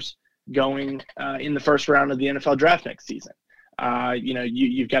corners going in the first round of the NFL draft next season. You know,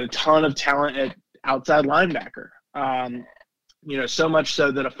 you've got a ton of talent at outside linebacker. You know, so much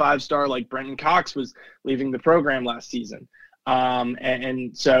so that a 5-star like Brenton Cox was leaving the program last season.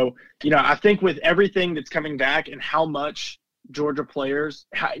 And so, you know, I think with everything that's coming back and how much Georgia players,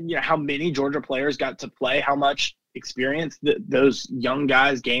 how many Georgia players got to play, how much experience that those young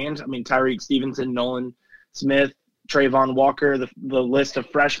guys gained. I mean, Tyreek Stevenson, Nolan Smith, Trayvon Walker, the list of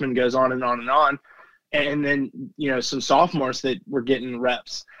freshmen goes on and on and on. And then, you know, some sophomores that were getting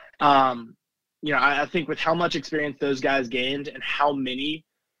reps. You know, I think with how much experience those guys gained and how many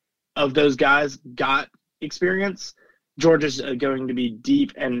of those guys got experience, Georgia's going to be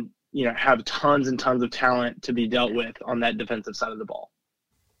deep and, you know, have tons and tons of talent to be dealt with on that defensive side of the ball.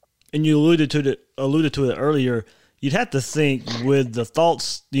 And you alluded to it earlier. You'd have to think with the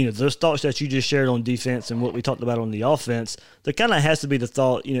thoughts, you know, those thoughts that you just shared on defense and what we talked about on the offense, there kind of has to be the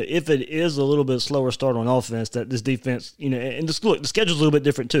thought, you know, if it is a little bit slower start on offense, that this defense, you know, and the schedule's a little bit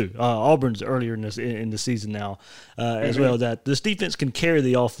different too. Auburn's earlier in the season now as well, that this defense can carry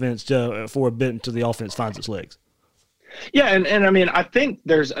the offense for a bit until the offense finds its legs. Yeah, and I mean, I think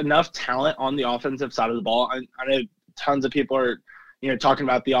there's enough talent on the offensive side of the ball. I know tons of people are, you know, talking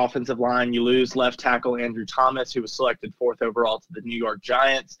about the offensive line. You lose left tackle Andrew Thomas, who was selected 4th overall to the New York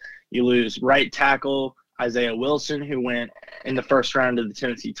Giants. You lose right tackle Isaiah Wilson, who went in the first round to the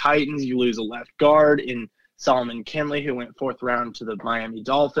Tennessee Titans. You lose a left guard in Solomon Kinley, who went 4th round to the Miami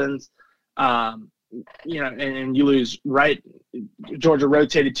Dolphins. You know, and you lose right. Georgia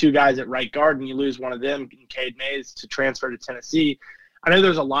rotated 2 guys at right guard, and you lose one of them, Cade Mays, to transfer to Tennessee. I know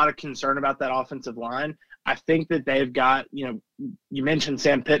there's a lot of concern about that offensive line. I think that they've got, you know, you mentioned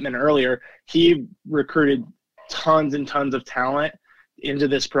Sam Pittman earlier. He recruited tons and tons of talent into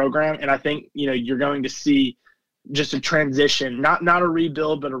this program. And I think, you know, you're going to see just a transition, not a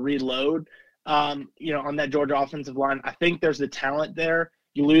rebuild, but a reload, you know, on that Georgia offensive line. I think there's the talent there.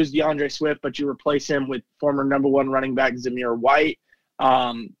 You lose DeAndre Swift, but you replace him with former number 1 running back Zamir White.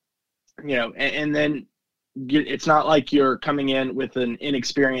 You know, and then it's not like you're coming in with an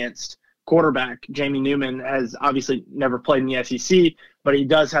inexperienced quarterback. Jamie Newman has obviously never played in the SEC, but he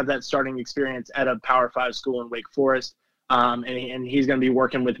does have that starting experience at a Power 5 school in Wake Forest. And he's going to be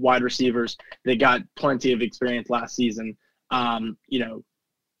working with wide receivers that got plenty of experience last season, you know,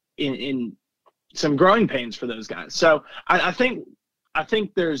 in some growing pains for those guys. So I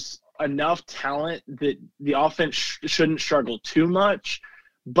think there's enough talent that the offense shouldn't struggle too much.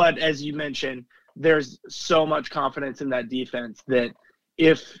 But as you mentioned, there's so much confidence in that defense that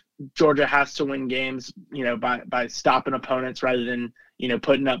if Georgia has to win games, you know, by stopping opponents rather than, you know,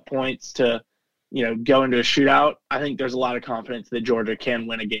 putting up points to, you know, go into a shootout, I think there's a lot of confidence that Georgia can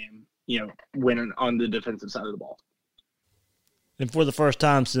win a game, you know, winning on the defensive side of the ball. And for the first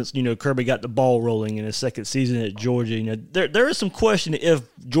time since, Kirby got the ball rolling in his second season at Georgia, there is some question if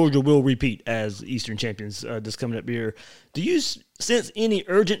Georgia will repeat as Eastern champions this coming up year. Do you sense any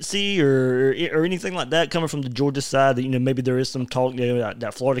urgency or anything like that coming from the Georgia side that, maybe there is some talk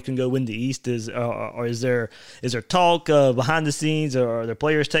that Florida can go win the East? Or is there talk behind the scenes, or are the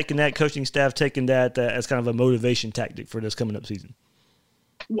players taking that, coaching staff taking that as kind of a motivation tactic for this coming up season?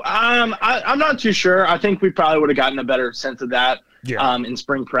 I'm not too sure. I think we probably would have gotten a better sense of that in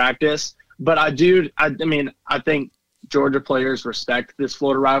spring practice. But I think Georgia players respect this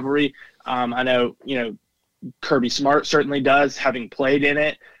Florida rivalry. I know, Kirby Smart certainly does, having played in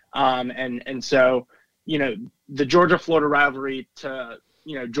it. And so, the Georgia-Florida rivalry to,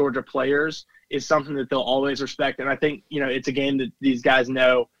 Georgia players is something that they'll always respect. And I think, it's a game that these guys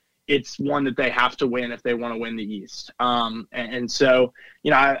know it's one that they have to win if they want to win the East. And so,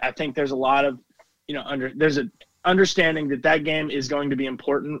 I think there's a lot of, there's an understanding that game is going to be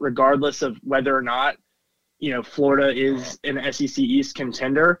important regardless of whether or not, Florida is an SEC East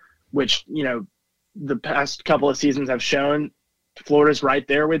contender, which, the past couple of seasons have shown Florida's right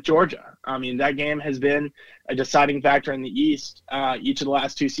there with Georgia. I mean, that game has been a deciding factor in the East each of the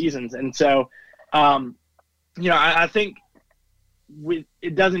last two seasons. And so, I think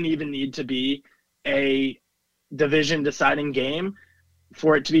it doesn't even need to be a division deciding game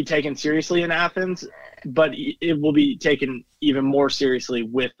for it to be taken seriously in Athens, but it will be taken even more seriously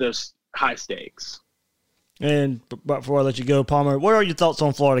with those high stakes. And before I let you go, Palmer, what are your thoughts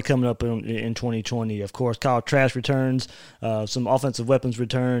on Florida coming up in 2020? Of course, Kyle Trask returns, some offensive weapons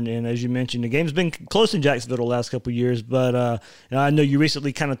return, and as you mentioned, the game's been close in Jacksonville the last couple of years, but I know you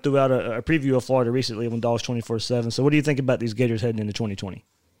recently kind of threw out a preview of Florida recently on Dogs 24/7. So what do you think about these Gators heading into 2020?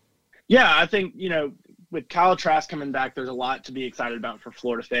 Yeah, I think, with Kyle Trask coming back, there's a lot to be excited about for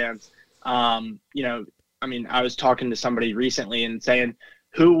Florida fans. I was talking to somebody recently and saying,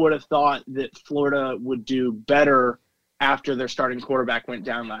 who would have thought that Florida would do better after their starting quarterback went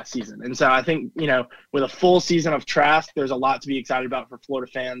down last season? And so I think, with a full season of Trask, there's a lot to be excited about for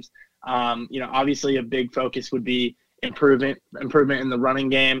Florida fans. Obviously a big focus would be improvement in the running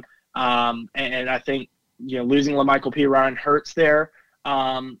game. And I think, losing LaMichael P. Ryan hurts there.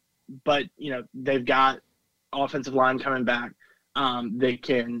 But, they've got offensive line coming back. They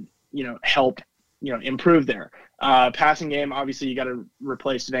can, help, improve there. Passing game, obviously you got to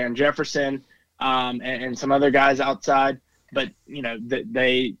replace Van Jefferson and some other guys outside, but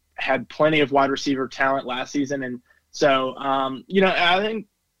they had plenty of wide receiver talent last season, and so I think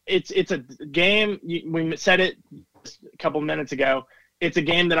it's a game. We said it a couple minutes ago. It's a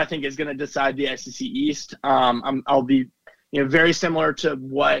game that I think is going to decide the SEC East. I'll be very similar to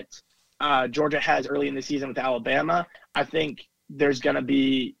what Georgia has early in the season with Alabama. I think there's going to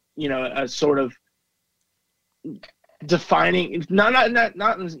be a sort of defining,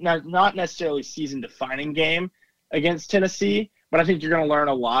 not necessarily season defining game against Tennessee, but I think you're going to learn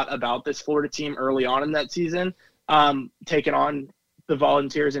a lot about this Florida team early on in that season, taking on the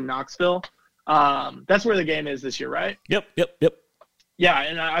Volunteers in Knoxville. That's where the game is this year, right? Yep. Yeah,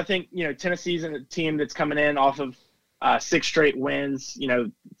 and I think Tennessee's a team that's coming in off of 6 straight wins.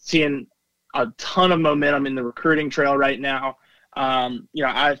 Seeing a ton of momentum in the recruiting trail right now.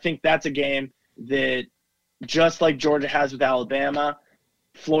 I think that's a game that, just like Georgia has with Alabama,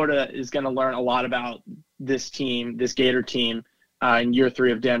 Florida is going to learn a lot about this team, this Gator team, in year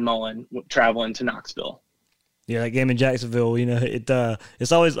 3 of Dan Mullen traveling to Knoxville. Yeah, that game in Jacksonville,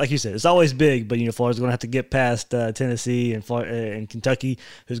 it's always, like you said, it's always big, but, Florida's going to have to get past Tennessee and Kentucky,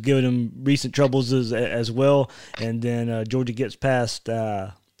 who's given them recent troubles as well. And then Georgia gets past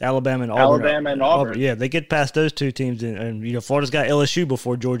Alabama and Auburn. Yeah, they get past those two teams, and Florida's got LSU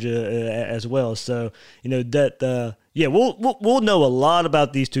before Georgia as well. So we'll know a lot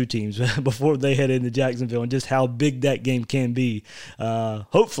about these two teams before they head into Jacksonville and just how big that game can be.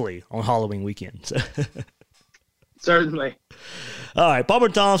 Hopefully on Halloween weekend. So. Certainly. All right, Palmer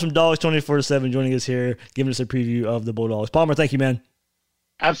Thomas from Dogs 24/7 joining us here, giving us a preview of the Bulldogs. Palmer, thank you, man.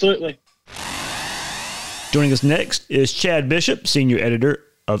 Absolutely. Joining us next is Chad Bishop, senior editor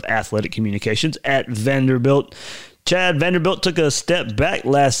of Athletic Communications at Vanderbilt. Chad, Vanderbilt took a step back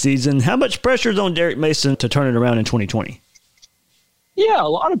last season. How much pressure is on Derek Mason to turn it around in 2020? Yeah, a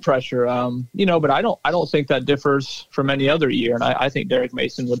lot of pressure. But I don't think that differs from any other year, and I think Derek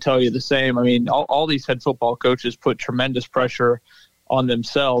Mason would tell you the same. I mean, all these head football coaches put tremendous pressure on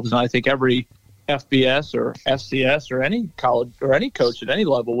themselves, and I think every FBS or FCS or any college or any coach at any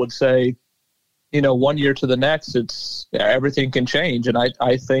level would say, one year to the next, everything can change. And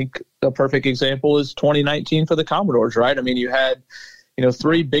I think the perfect example is 2019 for the Commodores, right? I mean, you had,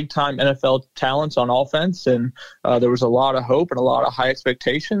 3 big-time NFL talents on offense, and there was a lot of hope and a lot of high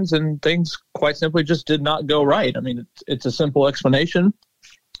expectations, and things quite simply just did not go right. I mean, it's a simple explanation,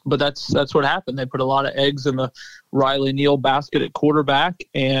 but that's what happened. They put a lot of eggs in the Riley Neal basket at quarterback,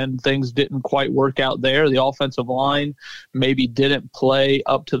 and things didn't quite work out there. The offensive line maybe didn't play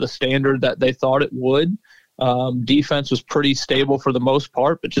up to the standard that they thought it would. Defense was pretty stable for the most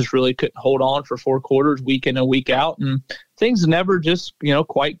part, but just really couldn't hold on for 4 quarters, week in and week out, and things never just,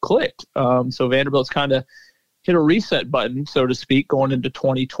 quite clicked. So Vanderbilt's kind of hit a reset button, so to speak, going into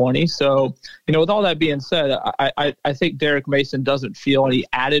 2020. So, with all that being said, I think Derek Mason doesn't feel any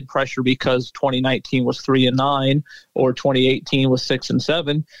added pressure because 2019 was 3-9 or 2018 was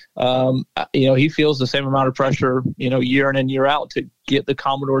 6-7. He feels the same amount of pressure, year in and year out to get the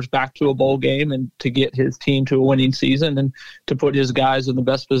Commodores back to a bowl game and to get his team to a winning season and to put his guys in the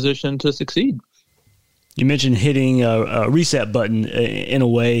best position to succeed. You mentioned hitting a reset button in a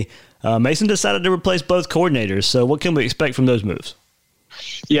way. Mason decided to replace both coordinators. So what can we expect from those moves?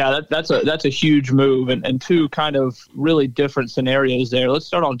 Yeah, that's a huge move, and 2 kind of really different scenarios there. Let's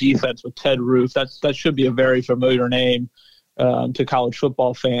start on defense with Ted Roof. That should be a very familiar name to college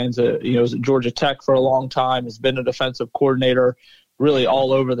football fans. Was at Georgia Tech for a long time, has been a defensive coordinator really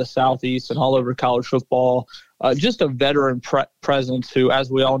all over the Southeast and all over college football. Just a veteran presence who,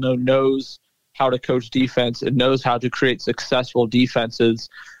 as we all know, knows how to coach defense and knows how to create successful defenses.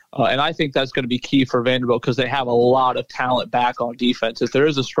 And I think that's going to be key for Vanderbilt because they have a lot of talent back on defense. If there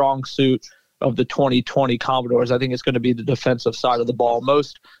is a strong suit of the 2020 Commodores, I think it's going to be the defensive side of the ball.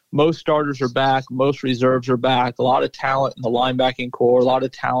 Most starters are back. Most reserves are back. A lot of talent in the linebacking core, a lot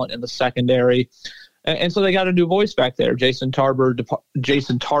of talent in the secondary. And so they got a new voice back there. Jason Tarver departed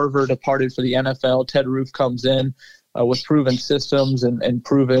for the NFL. Ted Roof comes in with proven systems and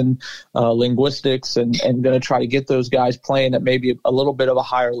proven linguistics and going to try to get those guys playing at maybe a little bit of a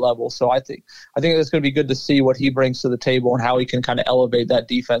higher level. So I think it's going to be good to see what he brings to the table and how he can kind of elevate that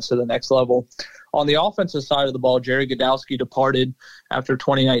defense to the next level. On the offensive side of the ball, Jerry Godowski departed after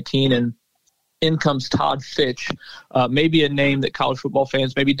 2019, and in comes Todd Fitch, maybe a name that college football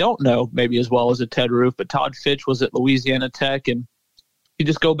fans maybe don't know maybe as well as a Ted Roof, but Todd Fitch was at Louisiana Tech, and you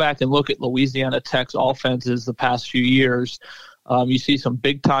just go back and look at Louisiana Tech's offenses the past few years. You see some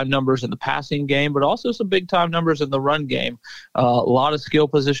big-time numbers in the passing game, but also some big-time numbers in the run game. A lot of skill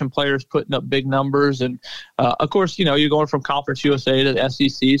position players putting up big numbers. And, of course, you're going from Conference USA to the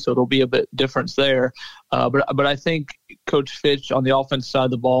SEC, so there'll be a bit difference there. But I think Coach Fitch on the offense side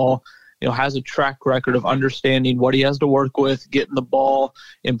of the ball has a track record of understanding what he has to work with, getting the ball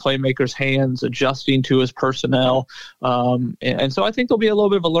in playmakers' hands, adjusting to his personnel. And so I think there'll be a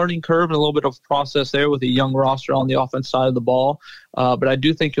little bit of a learning curve and a little bit of process there with a young roster on the offense side of the ball. But I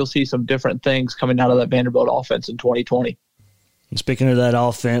do think you'll see some different things coming out of that Vanderbilt offense in 2020. And speaking of that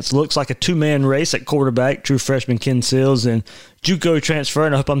offense, looks like a 2-man race at quarterback, true freshman Ken Seals and JUCO transfer,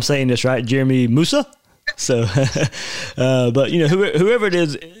 and I hope I'm saying this right, Jeremy Musa. So, but, whoever it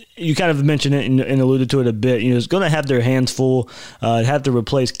is, you kind of mentioned it and alluded to it a bit, is going to have their hands full, have to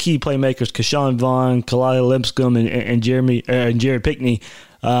replace key playmakers, Keyshawn Vaughn, Kalila Lipscomb, and Jared Pickney.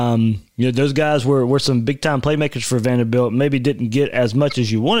 Those guys were some big-time playmakers for Vanderbilt. Maybe didn't get as much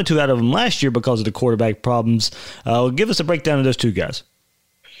as you wanted to out of them last year because of the quarterback problems. Give us a breakdown of those 2 guys.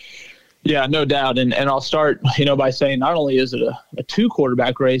 Yeah, no doubt. And I'll start, by saying not only is it a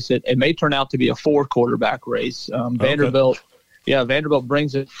 2-quarterback race, it may turn out to be a 4-quarterback race. Vanderbilt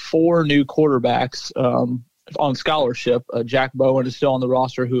brings in 4 new quarterbacks on scholarship. Jack Bowen is still on the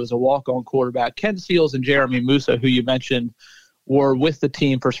roster, who is a walk-on quarterback. Ken Seals and Jeremy Musa, who you mentioned, were with the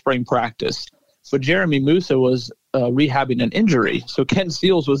team for spring practice. But Jeremy Musa was rehabbing an injury. So Ken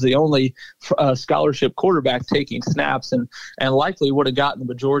Seals was the only scholarship quarterback taking snaps and likely would have gotten the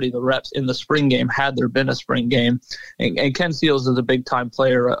majority of the reps in the spring game had there been a spring game. And Ken Seals is a big-time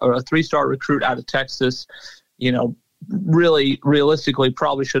player, a 3-star recruit out of Texas. Really, realistically,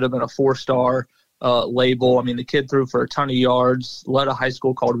 probably should have been a 4-star label. I mean, the kid threw for a ton of yards, led a high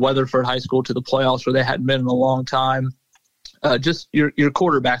school called Weatherford High School to the playoffs where they hadn't been in a long time. Just your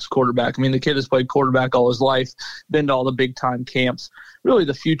quarterback's quarterback. I mean, the kid has played quarterback all his life, been to all the big-time camps. Really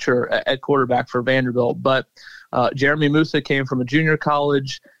the future at quarterback for Vanderbilt. But Jeremy Musa came from a junior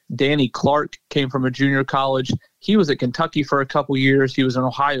college. Danny Clark came from a junior college. He was at Kentucky for a couple years. He was an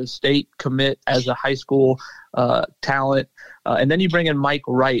Ohio State commit as a high school talent. And then you bring in Mike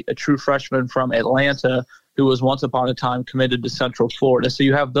Wright, a true freshman from Atlanta, who was once upon a time committed to Central Florida. So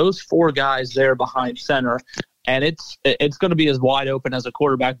you have those 4 guys there behind center. And it's going to be as wide open as a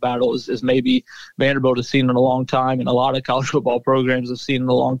quarterback battle as maybe Vanderbilt has seen in a long time and a lot of college football programs have seen in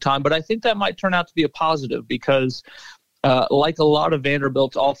a long time. But I think that might turn out to be a positive because like a lot of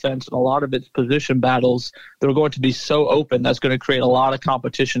Vanderbilt's offense and a lot of its position battles, they're going to be so open that's going to create a lot of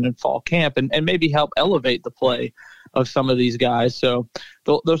competition in fall camp and maybe help elevate the play of some of these guys. So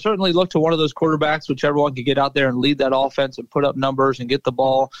they'll certainly look to one of those quarterbacks, whichever one can get out there and lead that offense and put up numbers and get the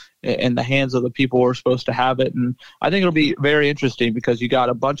ball in the hands of the people who are supposed to have it. And I think it'll be very interesting because you got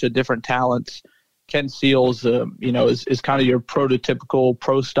a bunch of different talents. Ken Seals, is kind of your prototypical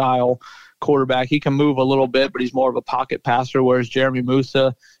pro-style quarterback. He can move a little bit, but he's more of a pocket passer, whereas Jeremy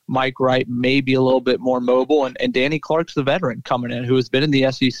Musa, Mike Wright may be a little bit more mobile, and Danny Clark's the veteran coming in who has been in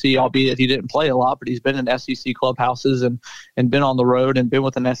the SEC, albeit he didn't play a lot, but he's been in SEC clubhouses and been on the road and been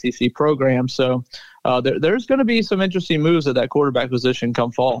with an SEC program. So there's going to be some interesting moves at that quarterback position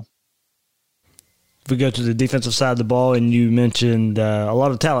come fall. If we go to the defensive side of the ball, and you mentioned a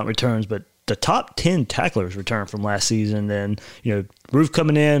lot of talent returns, but the top 10 tacklers returned from last season, and Roof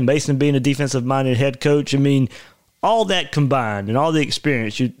coming in, Mason being a defensive-minded head coach. I mean, all that combined and all the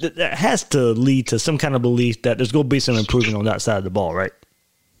experience, that has to lead to some kind of belief that there's going to be some improvement on that side of the ball, right?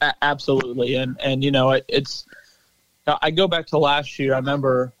 Absolutely, and it's. I go back to last year. I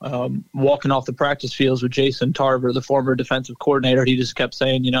remember walking off the practice fields with Jason Tarver, the former defensive coordinator. He just kept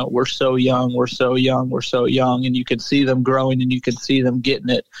saying, we're so young, we're so young, we're so young, and you can see them growing and you can see them getting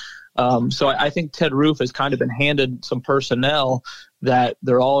it. So I think Ted Roof has kind of been handed some personnel that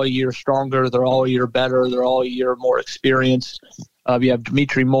they're all a year stronger, they're all a year better, they're all a year more experienced. You have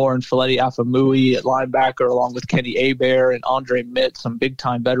Dimitri Moore and Faleti Afamui at linebacker, along with Kenny Hebert and Andre Mitt, some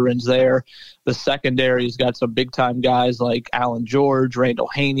big-time veterans there. The secondary's got some big-time guys like Alan George, Randall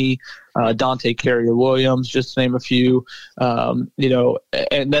Haney, Dante Carrier-Williams, just to name a few. And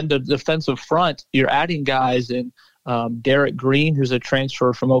then the defensive front, you're adding guys in Derek Green, who's a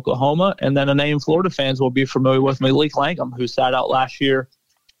transfer from Oklahoma, and then a name Florida fans will be familiar with, Malik Langham, who sat out last year.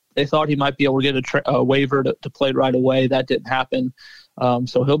 They thought he might be able to get a waiver to play right away. That didn't happen.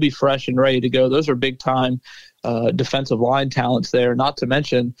 So he'll be fresh and ready to go. Those are big-time defensive line talents there, not to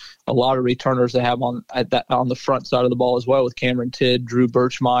mention a lot of returners they have on the front side of the ball as well, with Cameron Tidd, Drew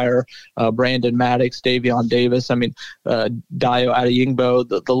Birchmeyer, Brandon Maddox, Davion Davis, Dayo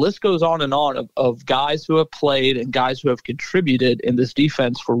Adeyingbo. The list goes on and on of guys who have played and guys who have contributed in this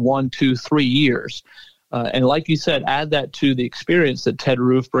defense for 1, 2, 3 years. And like you said, add that to the experience that Ted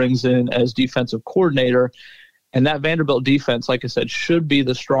Roof brings in as defensive coordinator. And that Vanderbilt defense, like I said, should be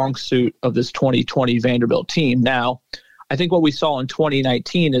the strong suit of this 2020 Vanderbilt team. Now, I think what we saw in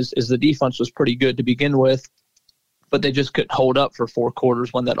 2019 is the defense was pretty good to begin with, but they just couldn't hold up for 4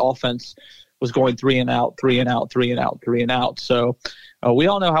 quarters when that offense was going 3 and out, 3 and out, 3 and out, 3 and out. So we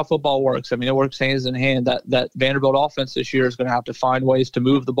all know how football works. I mean, it works hands in hand. That Vanderbilt offense this year is going to have to find ways to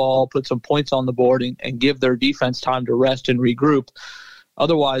move the ball, put some points on the board, and give their defense time to rest and regroup.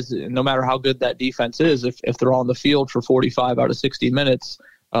 Otherwise, no matter how good that defense is, if they're on the field for 45 out of 60 minutes,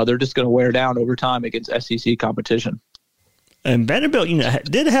 they're just going to wear down over time against SEC competition. And Vanderbilt,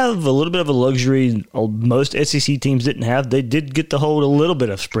 did have a little bit of a luxury most SEC teams didn't have. They did get to hold a little bit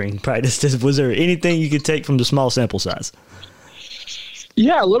of spring practice. Was there anything you could take from the small sample size?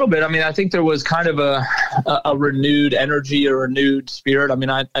 Yeah, a little bit. I mean, I think there was kind of a renewed energy, a renewed spirit. I mean,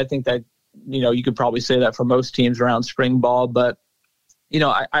 I think that, you could probably say that for most teams around spring ball. But,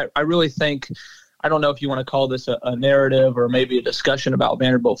 I really think, I don't know if you want to call this a narrative or maybe a discussion about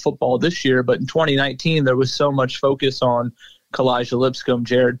Vanderbilt football this year, but in 2019, there was so much focus on Kalijah Lipscomb,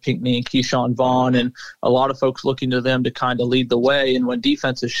 Jared Pinkney, and Keyshawn Vaughn, and a lot of folks looking to them to kind of lead the way. And when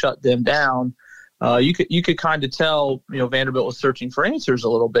defenses shut them down, you could kind of tell, Vanderbilt was searching for answers a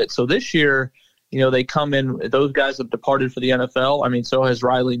little bit. So this year, they come in, those guys have departed for the NFL. I mean, so has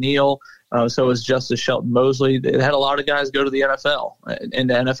Riley Neal. So has Justice Shelton Mosley. They had a lot of guys go to the NFL in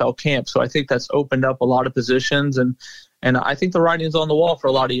the NFL camp. So I think that's opened up a lot of positions. And I think the writing's on the wall for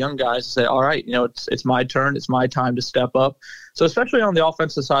a lot of young guys to say, all right, it's my turn. It's my time to step up. So especially on the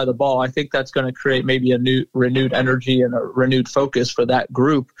offensive side of the ball, I think that's going to create maybe a new renewed energy and a renewed focus for that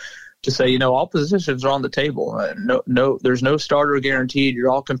group to say, all positions are on the table. No, there's no starter guaranteed.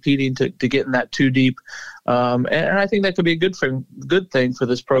 You're all competing to get in that 2 deep. And I think that could be a good thing for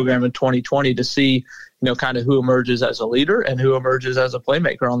this program in 2020 to see, kind of who emerges as a leader and who emerges as a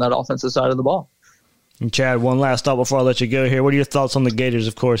playmaker on that offensive side of the ball. And Chad, one last thought before I let you go here. What are your thoughts on the Gators,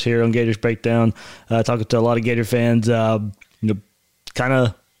 of course, here on Gators Breakdown? Talking to a lot of Gator fans, kind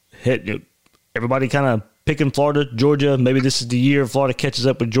of hit everybody kind of picking Florida, Georgia. Maybe this is the year Florida catches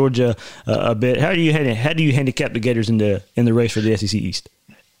up with Georgia a bit. How do you handicap the Gators in the race for the SEC East?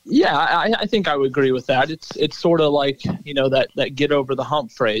 Yeah, I think I would agree with that. It's sort of like, that get over the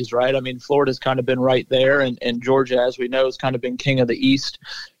hump phrase, right? I mean, Florida's kind of been right there, and Georgia, as we know, has kind of been king of the East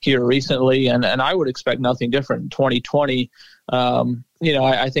here recently, and I would expect nothing different in 2020.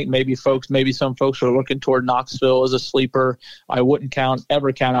 I think maybe some folks are looking toward Knoxville as a sleeper. I wouldn't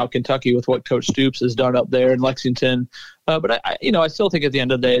ever count out Kentucky with what Coach Stoops has done up there in Lexington. But I still think at the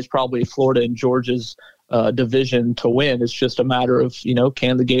end of the day, it's probably Florida and Georgia's division to win. It's just a matter of,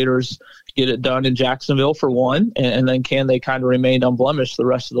 can the Gators get it done in Jacksonville for one, and then can they kind of remain unblemished the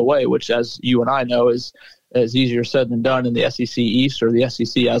rest of the way, which, as you and I know, is easier said than done in the SEC East or the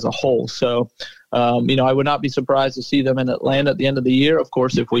SEC as a whole. So, I would not be surprised to see them in Atlanta at the end of the year. Of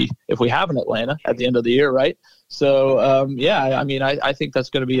course, if we have an Atlanta at the end of the year, right? So, I think that's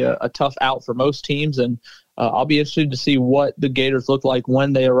going to be a tough out for most teams, and I'll be interested to see what the Gators look like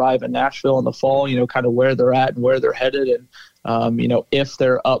when they arrive in Nashville in the fall, kind of where they're at and where they're headed. And, if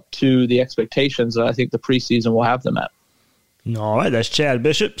they're up to the expectations that I think the preseason will have them at. All right, that's Chad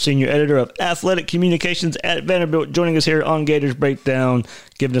Bishop, Senior Editor of Athletic Communications at Vanderbilt, joining us here on Gators Breakdown,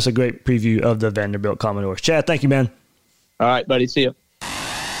 giving us a great preview of the Vanderbilt Commodores. Chad, thank you, man. All right, buddy. See you.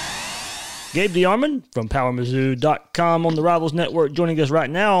 Gabe DeArmond from PowerMizzou.com on the Rivals Network joining us right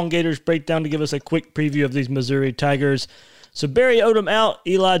now on Gators Breakdown to give us a quick preview of these Missouri Tigers. So Barry Odom out,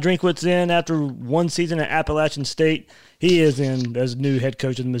 Eli Drinkwitz in after one season at Appalachian State. He is in as new head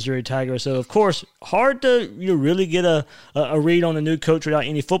coach of the Missouri Tigers. So, of course, hard to really get a read on a new coach without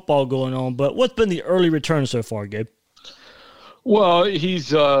any football going on. But what's been the early return so far, Gabe? Well,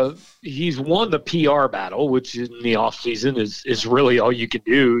 he's won the PR battle, which in the offseason is really all you can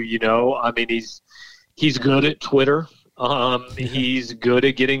do, I mean, he's good at Twitter. He's good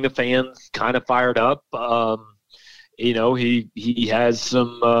at getting the fans kind of fired up. He has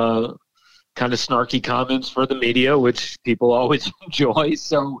some kind of snarky comments for the media, which people always enjoy.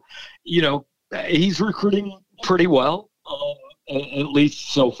 So, he's recruiting pretty well, at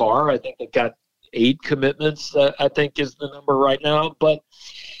least so far. I think they've got 8 commitments, I think is the number right now. But,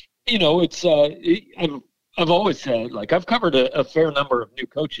 it's I've always said, I've covered a fair number of new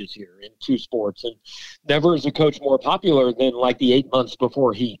coaches here in 2 sports, and never is a coach more popular than the 8 months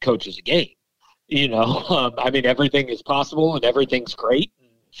before he coaches a game. I mean, everything is possible and everything's great.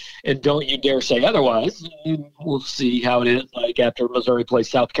 And don't you dare say otherwise. And we'll see how it is after Missouri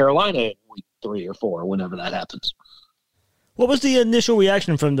plays South Carolina in week 3 or 4, whenever that happens. What was the initial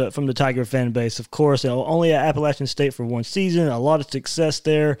reaction from the Tiger fan base? Of course, only at Appalachian State for one season, a lot of success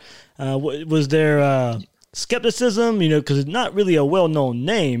there. Was there skepticism, because it's not really a well-known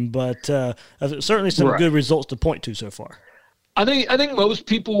name, but certainly some good results to point to so far? I think most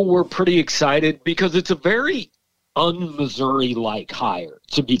people were pretty excited because it's a very un-Missouri-like hire,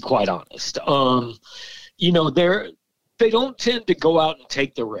 to be quite honest. They don't tend to go out and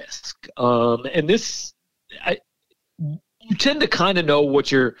take the risk. And this, you tend to kind of know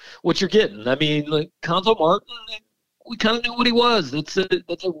what you're getting. I mean, Cuonzo Martin, we kind of knew what he was. That's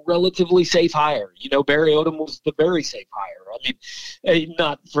a relatively safe hire. Barry Odom was the very safe hire. I mean,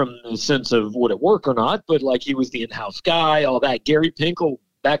 not from the sense of would it work or not, but he was the in-house guy, all that. Gary Pinkel,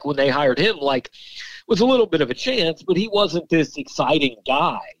 back when they hired him, was a little bit of a chance, but he wasn't this exciting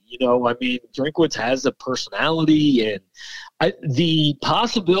guy. I mean, Drinkwitz has a personality, and the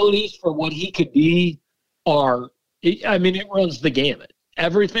possibilities for what he could be it runs the gamut.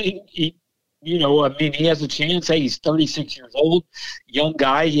 Everything, he has a chance. Hey, he's 36 years old, young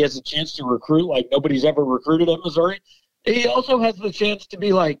guy. He has a chance to recruit like nobody's ever recruited at Missouri. He also has the chance to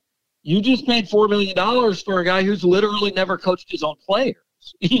be you just paid $4 million for a guy who's literally never coached his own players.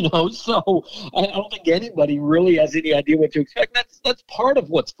 So I don't think anybody really has any idea what to expect. That's part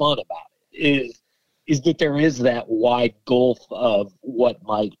of what's fun about it is that there is that wide gulf of what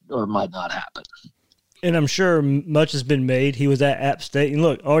might or might not happen. And I'm sure much has been made. He was at App State, and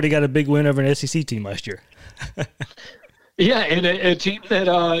look, already got a big win over an SEC team last year. Yeah, and a team that,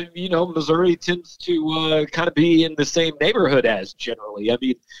 Missouri tends to kind of be in the same neighborhood as generally. I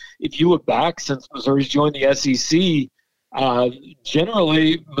mean, if you look back since Missouri's joined the SEC,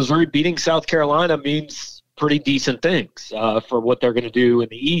 generally Missouri beating South Carolina means pretty decent things for what they're going to do in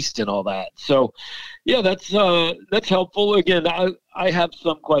the East and all that. So, yeah, that's helpful. Again, I have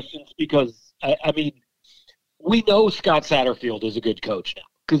some questions because, we know Scott Satterfield is a good coach now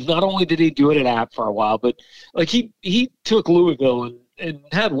because not only did he do it at App for a while, but he took Louisville and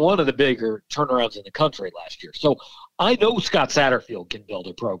had one of the bigger turnarounds in the country last year. So I know Scott Satterfield can build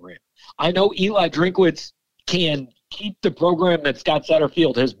a program. I know Eli Drinkwitz can keep the program that Scott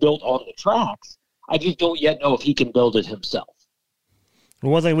Satterfield has built on the tracks. I just don't yet know if he can build it himself.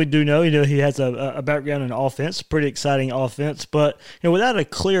 Well, one thing we do know, he has a background in offense, pretty exciting offense. But, without a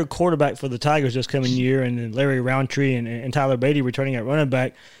clear quarterback for the Tigers this coming year, and then Larry Roundtree and Tyler Beatty returning at running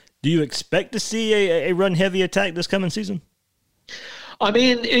back, do you expect to see a run-heavy attack this coming season? I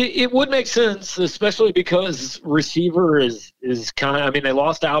mean, it would make sense, especially because receiver is kind of – I mean, they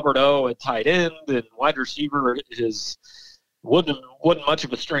lost Albert O at tight end, and wide receiver wasn't much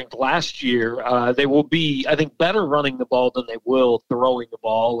of a strength last year. They will be, I think, better running the ball than they will throwing the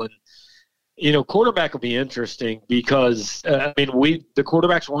ball. And, quarterback will be interesting because, the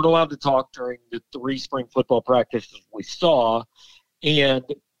quarterbacks weren't allowed to talk during the 3 spring football practices we saw. And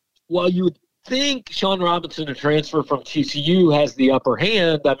while you would think Sean Robinson, a transfer from TCU, has the upper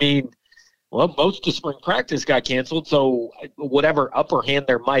hand, most of spring practice got canceled, so whatever upper hand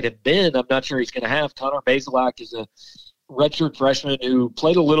there might have been, I'm not sure he's going to have. Connor Bazelak is a redshirt freshman who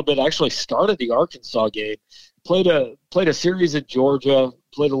played a little bit, actually started the Arkansas game, played a series at Georgia,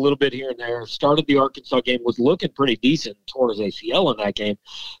 played a little bit here and there, started the Arkansas game, was looking pretty decent, tore his ACL in that game.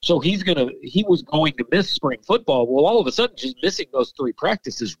 So he was going to miss spring football. Well, all of a sudden, just missing those 3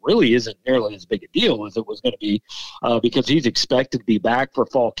 practices really isn't nearly as big a deal as it was going to be because he's expected to be back for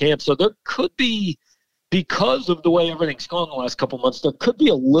fall camp. So there could be, because of the way everything's gone the last couple months, there could be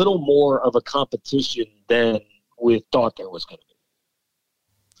a little more of a competition than we thought there was going to be.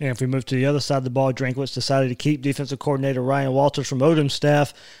 And if we move to the other side of the ball, Drinkwitz decided to keep defensive coordinator Ryan Walters from Odom's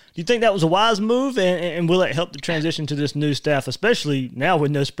staff. Do you think that was a wise move, and will it help the transition to this new staff, especially now with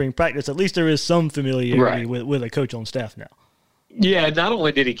no spring practice? At least there is some familiarity with a coach on staff now. Yeah, not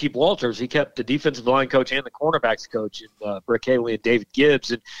only did he keep Walters, he kept the defensive line coach and the cornerbacks coach, Brick Haley and David Gibbs.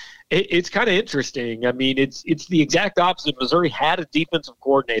 And it's kind of interesting. I mean, it's the exact opposite. Missouri had a defensive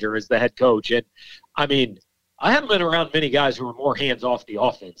coordinator as the head coach, and I haven't been around many guys who were more hands-off the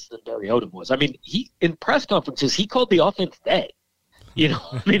offense than Barry Odom was. I mean, in press conferences, he called the offense they.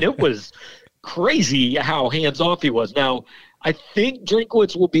 It was crazy how hands-off he was. Now, I think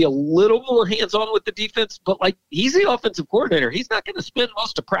Drinkwitz will be a little more hands-on with the defense, but, he's the offensive coordinator. He's not going to spend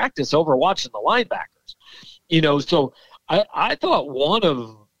most of practice over watching the linebackers. So I thought one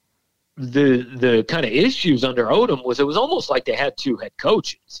of the kind of issues under Odom was it was almost like they had 2 head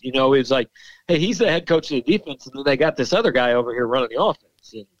coaches. It was like, hey, he's the head coach of the defense, and then they got this other guy over here running the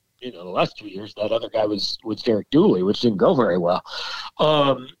offense. And, the last 2 years, that other guy was Derek Dooley, which didn't go very well.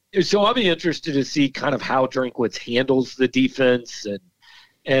 So I'll be interested to see kind of how Drinkwitz handles the defense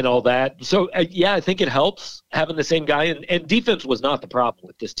and all that. So, I think it helps having the same guy. And defense was not the problem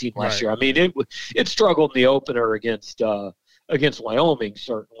with this team last year. I mean, it struggled in the opener against Wyoming,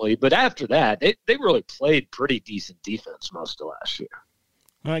 certainly. But after that, they really played pretty decent defense most of last year.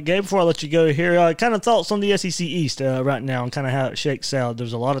 All right, Gabe, before I let you go here, kind of thoughts on the SEC East right now and kind of how it shakes out.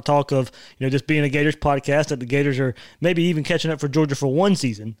 There's a lot of talk of, this being a Gators podcast, that the Gators are maybe even catching up for Georgia for one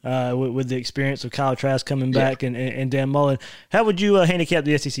season with the experience of Kyle Trask coming back and Dan Mullen. How would you handicap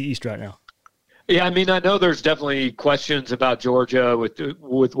the SEC East right now? Yeah, I know there's definitely questions about Georgia with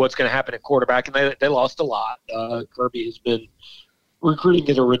what's going to happen at quarterback, and they lost a lot. Kirby has been recruiting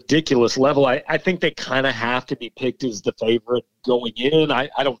at a ridiculous level. I think they kind of have to be picked as the favorite going in. I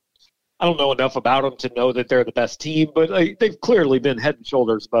don't know enough about them to know that they're the best team, but they've clearly been head and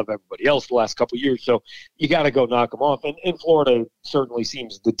shoulders above everybody else the last couple of years. So you got to go knock them off. And Florida certainly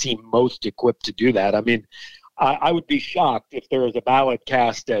seems the team most equipped to do that. I would be shocked if there is a ballot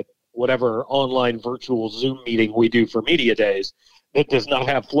cast at whatever online virtual Zoom meeting we do for media days that does not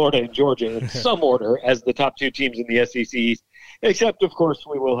have Florida and Georgia in some order as the top 2 teams in the SEC East. Except, of course,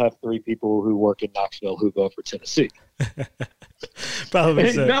 we will have 3 people who work in Knoxville who go for Tennessee.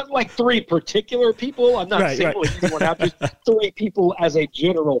 Probably so. Not like 3 particular people. I'm not singling anyone out. Just 3 people as a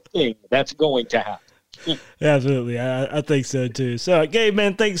general thing. That's going to happen. Absolutely. I think so, too. So, Gabe,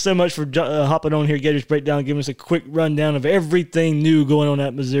 man, thanks so much for hopping on here, Gators Breakdown, giving us a quick rundown of everything new going on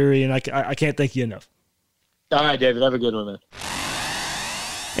at Missouri, and I can't thank you enough. All right, David. Have a good one, man.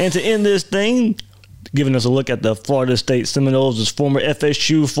 And to end this thing, giving us a look at the Florida State Seminoles is former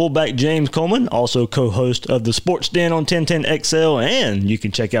FSU fullback James Coleman, also co-host of the Sports Den on 1010XL, and you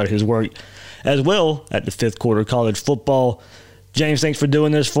can check out his work as well at the Fifth Quarter College Football. James, thanks for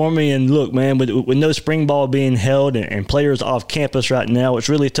doing this for me. And look, man, with no spring ball being held and players off campus right now, it's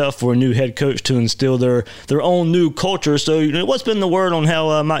really tough for a new head coach to instill their own new culture. So, what's been the word on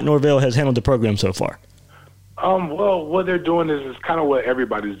how Mike Norvell has handled the program so far? Well, what they're doing is kind of what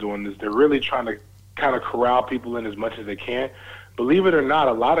everybody's doing. Is they're really trying to kind of corral people in as much as they can. Believe it or not,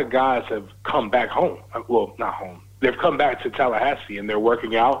 a lot of guys have come back home. Well, not home. They've come back to Tallahassee, and they're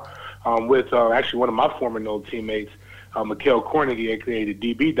working out with actually one of my former Noel teammates, Mikael Cornigy, a.k.a. the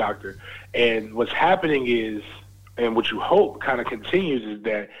DB doctor. And what's happening is, and what you hope kind of continues is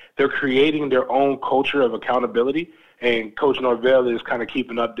that they're creating their own culture of accountability. And Coach Norvell is kind of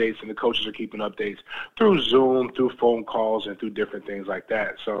keeping updates, and the coaches are keeping updates through Zoom, through phone calls, and through different things like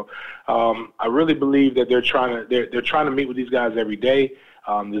that. So I really believe that they're trying to meet with these guys every day.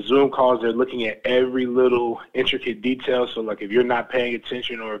 The Zoom calls, they're looking at every little intricate detail. So, like, if you're not paying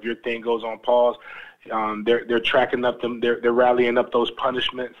attention or if your thing goes on pause, they're tracking up them. They're rallying up those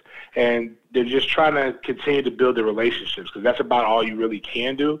punishments, and they're just trying to continue to build the relationships, because that's about all you really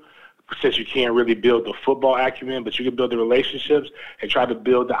can do. Since you can't really build the football acumen, but you can build the relationships and try to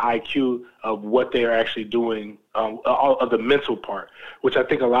build the IQ of what they are actually doing, all of the mental part, which I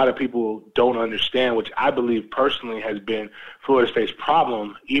think a lot of people don't understand, which I believe personally has been Florida State's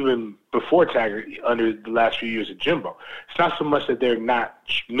problem even before Taggart under the last few years of Jimbo. It's not so much that they're not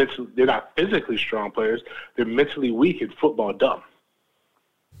physically strong players, they're mentally weak and football dumb.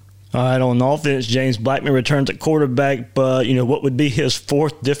 All right, on offense, James Blackman returns at quarterback, but, what would be his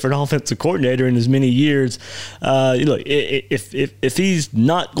fourth different offensive coordinator in as many years? Look, if he's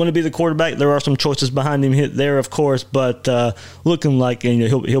not going to be the quarterback, there are some choices behind him there, of course, but looking like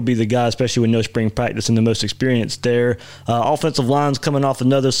he'll be the guy, especially with no spring practice and the most experienced there. Offensive line's coming off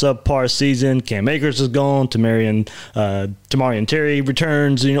another subpar season. Cam Akers is gone. Tamarian Terry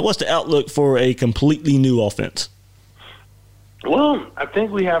returns. What's the outlook for a completely new offense? Well, I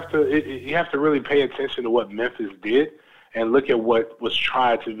think you have to really pay attention to what Memphis did and look at what was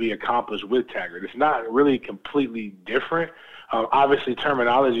tried to be accomplished with Taggart. It's not really completely different. Obviously,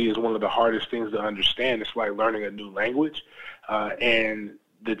 terminology is one of the hardest things to understand. It's like learning a new language. And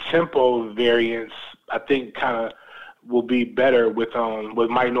the tempo variance, I think, kind of will be better with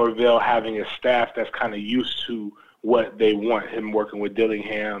Mike Norvell having a staff that's kind of used to what they want, him working with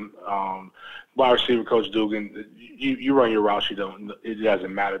Dillingham, wide receiver coach Dugan. You run your routes, it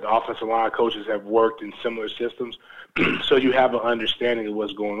doesn't matter. The offensive line coaches have worked in similar systems, so you have an understanding of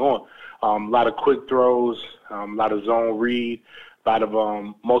what's going on. A lot of quick throws, a lot of zone read, a lot of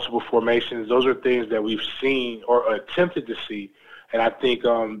multiple formations. Those are things that we've seen or attempted to see, and I think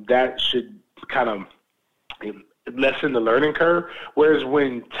that should kind of lessen the learning curve. Whereas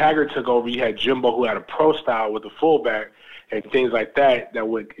when Taggart took over, you had Jimbo, who had a pro style with a fullback and things like that,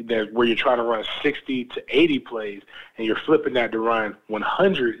 where you're trying to run 60 to 80 plays and you're flipping that to run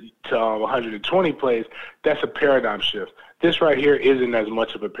 100 to 120 plays. That's a paradigm shift. This right here isn't as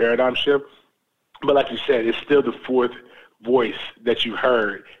much of a paradigm shift, but like you said, it's still the fourth voice that you've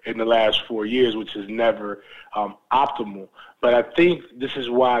heard in the last 4 years, which is never optimal. But I think this is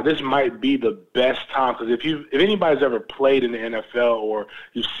why this might be the best time, because if anybody's ever played in the NFL or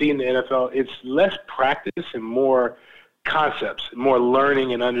you've seen the NFL, it's less practice and more concepts, more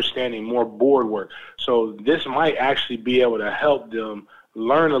learning and understanding, more board work. So this might actually be able to help them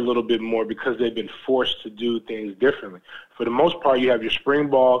learn a little bit more because they've been forced to do things differently. For the most part, you have your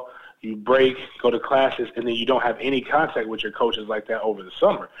spring ball, you break, go to classes, and then you don't have any contact with your coaches like that over the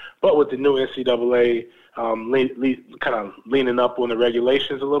summer. But with the new NCAA kind of leaning up on the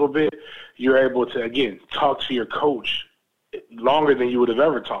regulations a little bit, you're able to, again, talk to your coach longer than you would have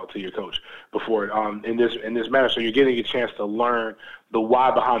ever talked to your coach before in this manner. So you're getting a chance to learn the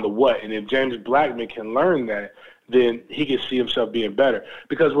why behind the what. And if James Blackman can learn that, then he can see himself being better.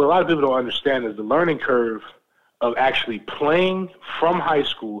 Because what a lot of people don't understand is the learning curve of actually playing from high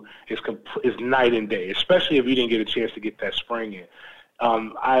school is night and day, especially if you didn't get a chance to get that spring in.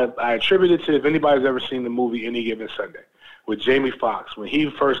 I attribute it to, if anybody's ever seen the movie Any Given Sunday with Jamie Foxx, when he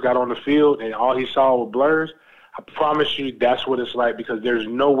first got on the field and all he saw were blurs. I promise you that's what it's like, because there's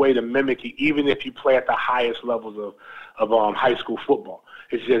no way to mimic it, even if you play at the highest levels of high school football.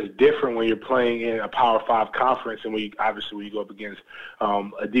 It's just different when you're playing in a Power 5 conference, and when you go up against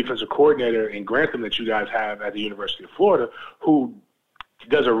a defensive coordinator in Grantham that you guys have at the University of Florida, who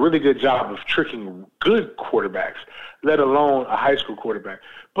does a really good job of tricking good quarterbacks, let alone a high school quarterback.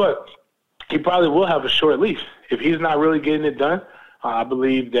 But he probably will have a short leash. If he's not really getting it done, I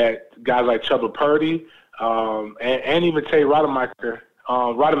believe that guys like Chubba Purdy, and even Tay Rodemaker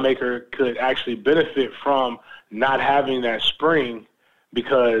could actually benefit from not having that spring,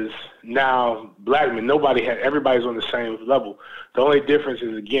 because now Blackman, everybody's on the same level. The only difference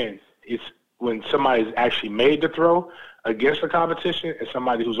is, again, it's when somebody's actually made the throw against the competition and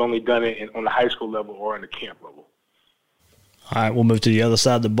somebody who's only done it on the high school level or in the camp level. All right, we'll move to the other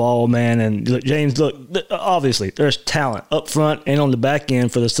side of the ball, man. And look, James, obviously there's talent up front and on the back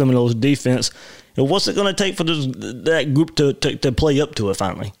end for the Seminoles defense. And what's it going to take for that group to play up to it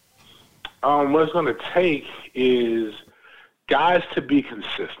finally? What it's going to take is guys to be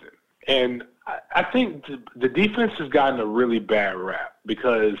consistent. And I think the defense has gotten a really bad rap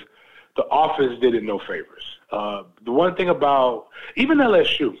because the offense did it no favors. The one thing about even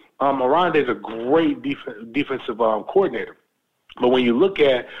LSU, Aronde's a great defensive coordinator. But when you look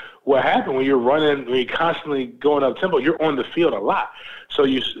at what happened when you're constantly going up tempo, you're on the field a lot. So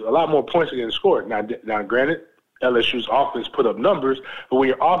a lot more points are getting scored. Now, granted, LSU's offense put up numbers, but when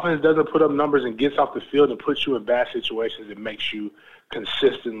your offense doesn't put up numbers and gets off the field and puts you in bad situations, it makes you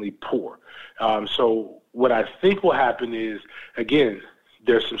consistently poor. So what I think will happen is, again,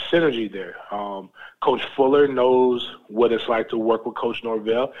 there's some synergy there. Coach Fuller knows what it's like to work with Coach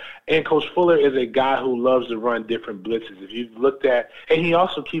Norvell, and Coach Fuller is a guy who loves to run different blitzes. If you've looked at, and he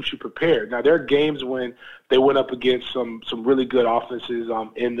also keeps you prepared. Now, there are games when they went up against some really good offenses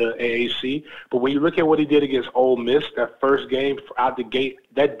in the AAC, but when you look at what he did against Ole Miss, that first game out the gate,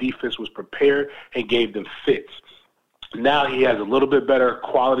 that defense was prepared and gave them fits. Now he has a little bit better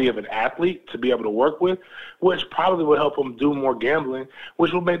quality of an athlete to be able to work with, which probably will help him do more gambling,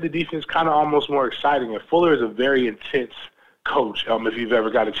 which will make the defense kind of almost more exciting. And Fuller is a very intense coach, if you've ever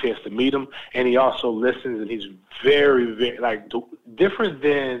got a chance to meet him. And he also listens, and he's very, very, different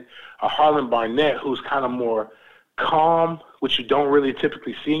than a Harlan Barnett, who's kind of more calm, which you don't really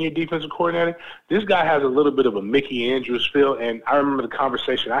typically see in your defensive coordinator. This guy has a little bit of a Mickey Andrews feel, and I remember the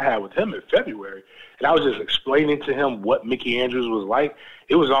conversation I had with him in February, and I was just explaining to him what Mickey Andrews was like.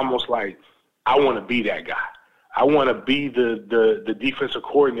 It was almost like, I want to be that guy. I want to be the defensive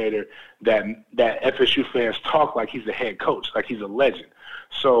coordinator that FSU fans talk like he's the head coach, like he's a legend.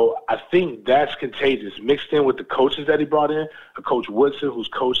 So I think that's contagious, mixed in with the coaches that he brought in. Coach Woodson, who's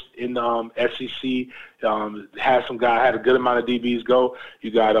coached in SEC, had a good amount of DBs go.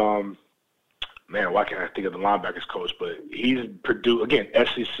 You got why can't I think of the linebackers coach? But he's produced, again,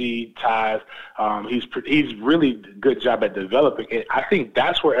 SEC ties. He's really good job at developing. And I think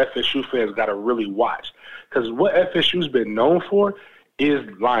that's where FSU fans got to really watch. Because what FSU's been known for is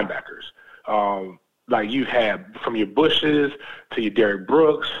linebackers. You had from your Bushes to your Derek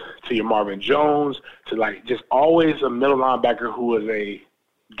Brooks to your Marvin Jones to just always a middle linebacker who was a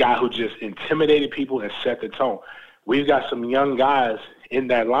guy who just intimidated people and set the tone. We've got some young guys in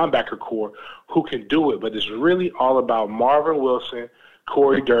that linebacker core who can do it, but it's really all about Marvin Wilson,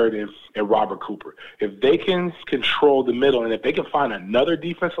 Corey Durden, and Robert Cooper. If they can control the middle and if they can find another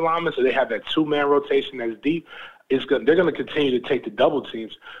defensive lineman so they have that two-man rotation that's deep, they're going to continue to take the double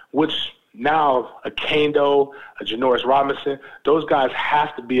teams, which now a Kando, a Janoris Robinson, those guys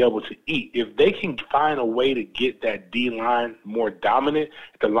have to be able to eat. If they can find a way to get that D-line more dominant,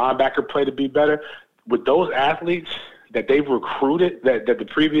 the linebacker play to be better, with those athletes that they've recruited, that the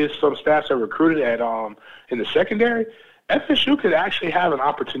previous some staffs have recruited at in the secondary, FSU could actually have an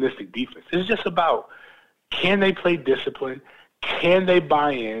opportunistic defense. It's just about, can they play discipline? Can they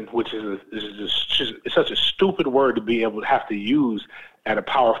buy in, which is it's such a stupid word to be able to have to use at a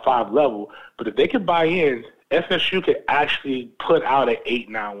Power 5 level. But if they can buy in, FSU could actually put out an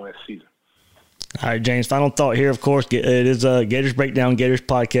 8-9 win season. All right, James, final thought here, of course. It is a Gators Breakdown, Gators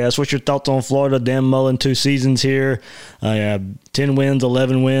podcast. What's your thoughts on Florida? Dan Mullen, 2 seasons here, 10 wins,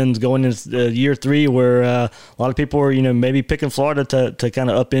 11 wins, going into year 3 where a lot of people are, maybe picking Florida to kind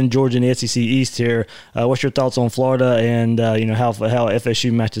of upend Georgia in the SEC East here. What's your thoughts on Florida and, how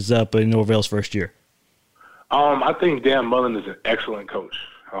FSU matches up in Norvell's first year? I think Dan Mullen is an excellent coach.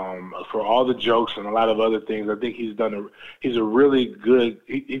 For all the jokes and a lot of other things, I think he's a really good.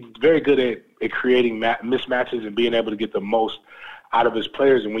 He's very good at creating mismatches and being able to get the most out of his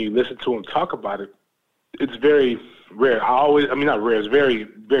players. And when you listen to him talk about it, it's very rare. Not rare. It's very,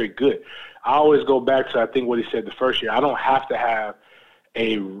 very good. I always go back to, I think, what he said the first year. I don't have to have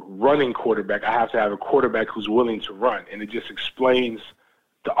a running quarterback. I have to have a quarterback who's willing to run. And it just explains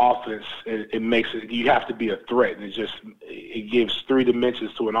the offense. It makes it, you have to be a threat. And it gives 3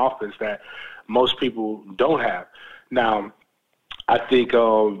 dimensions to an offense that most people don't have. Now, I think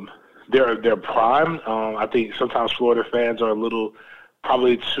they're prime. I think sometimes Florida fans are a little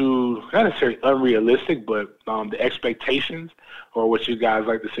probably too, not necessarily unrealistic, but the expectations, or what you guys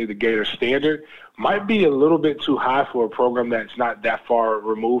like to say, the Gator standard, might be a little bit too high for a program that's not that far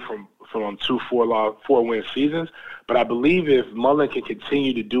removed from 2 4-win seasons. But I believe if Mullen can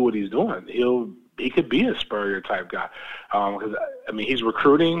continue to do what he's doing, he could be a Spurrier type guy. Because he's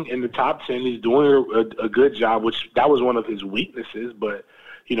recruiting in the top 10. He's doing a good job, which that was one of his weaknesses. But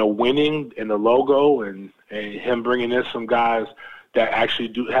winning and the logo and him bringing in some guys that actually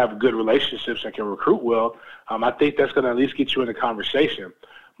do have good relationships and can recruit well, I think that's going to at least get you in a conversation.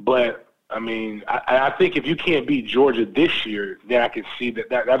 But I think if you can't beat Georgia this year, then I can see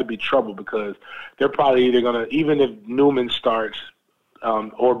that'll be trouble, because they're probably either going to, even if Newman starts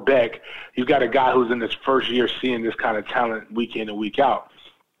or Beck, you've got a guy who's in his first year seeing this kind of talent week in and week out.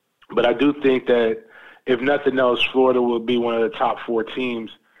 But I do think that if nothing else, Florida will be one of the top 4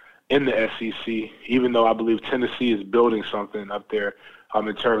 teams in the SEC, even though I believe Tennessee is building something up there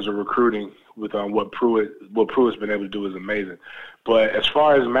in terms of recruiting with what Pruitt's been able to do is amazing. But as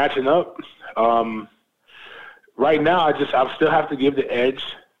far as matching up, right now I still have to give the edge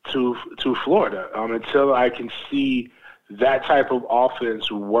to Florida until I can see that type of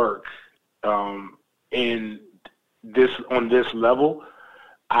offense work on this level.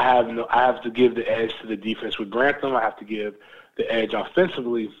 I have to give the edge to the defense with Grantham. I have to give the edge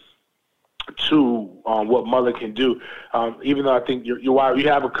offensively to what Mullen can do. Even though I think you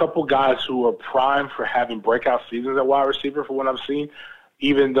have a couple guys who are primed for having breakout seasons at wide receiver for what I've seen,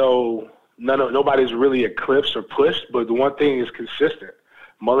 even though nobody's really eclipsed or pushed. But the one thing is consistent.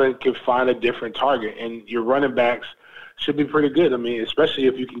 Mullen can find a different target, and your running backs should be pretty good. I mean, especially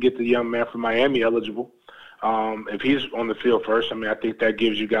if you can get the young man from Miami eligible. If he's on the field first, I mean, I think that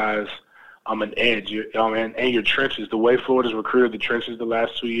gives you guys an edge. And your trenches, the way Florida's recruited the trenches the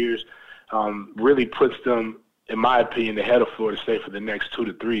last 2 years, really puts them, in my opinion, ahead of Florida State for the next 2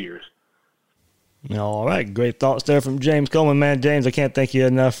 to 3 years. All right, great thoughts there from James Coleman, man. James, I can't thank you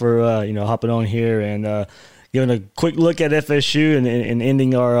enough for hopping on here and giving a quick look at FSU and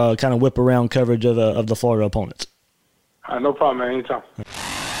ending our kind of whip around coverage of the Florida opponents. No problem, man. Anytime.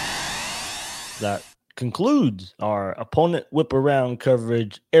 That concludes our opponent whip around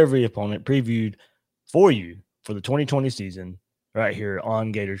coverage, every opponent previewed for you for the 2020 season right here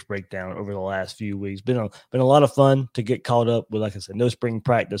on Gators Breakdown over the last few weeks. Been a lot of fun to get caught up with, like I said, no spring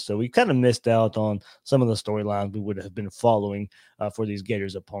practice, so we kind of missed out on some of the storylines we would have been following for these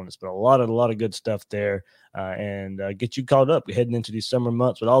Gators opponents. But a lot of good stuff there, and get you caught up heading into these summer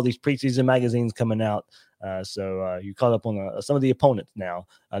months with all these preseason magazines coming out. So you caught up on some of the opponents now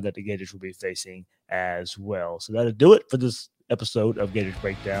that the Gators will be facing as well. So that'll do it for this episode of Gators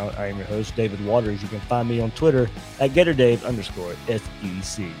Breakdown. I am your host, David Waters. You can find me on Twitter at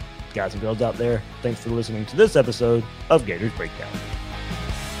GatorDave_SEC. Guys and girls out there, thanks for listening to this episode of Gators Breakdown.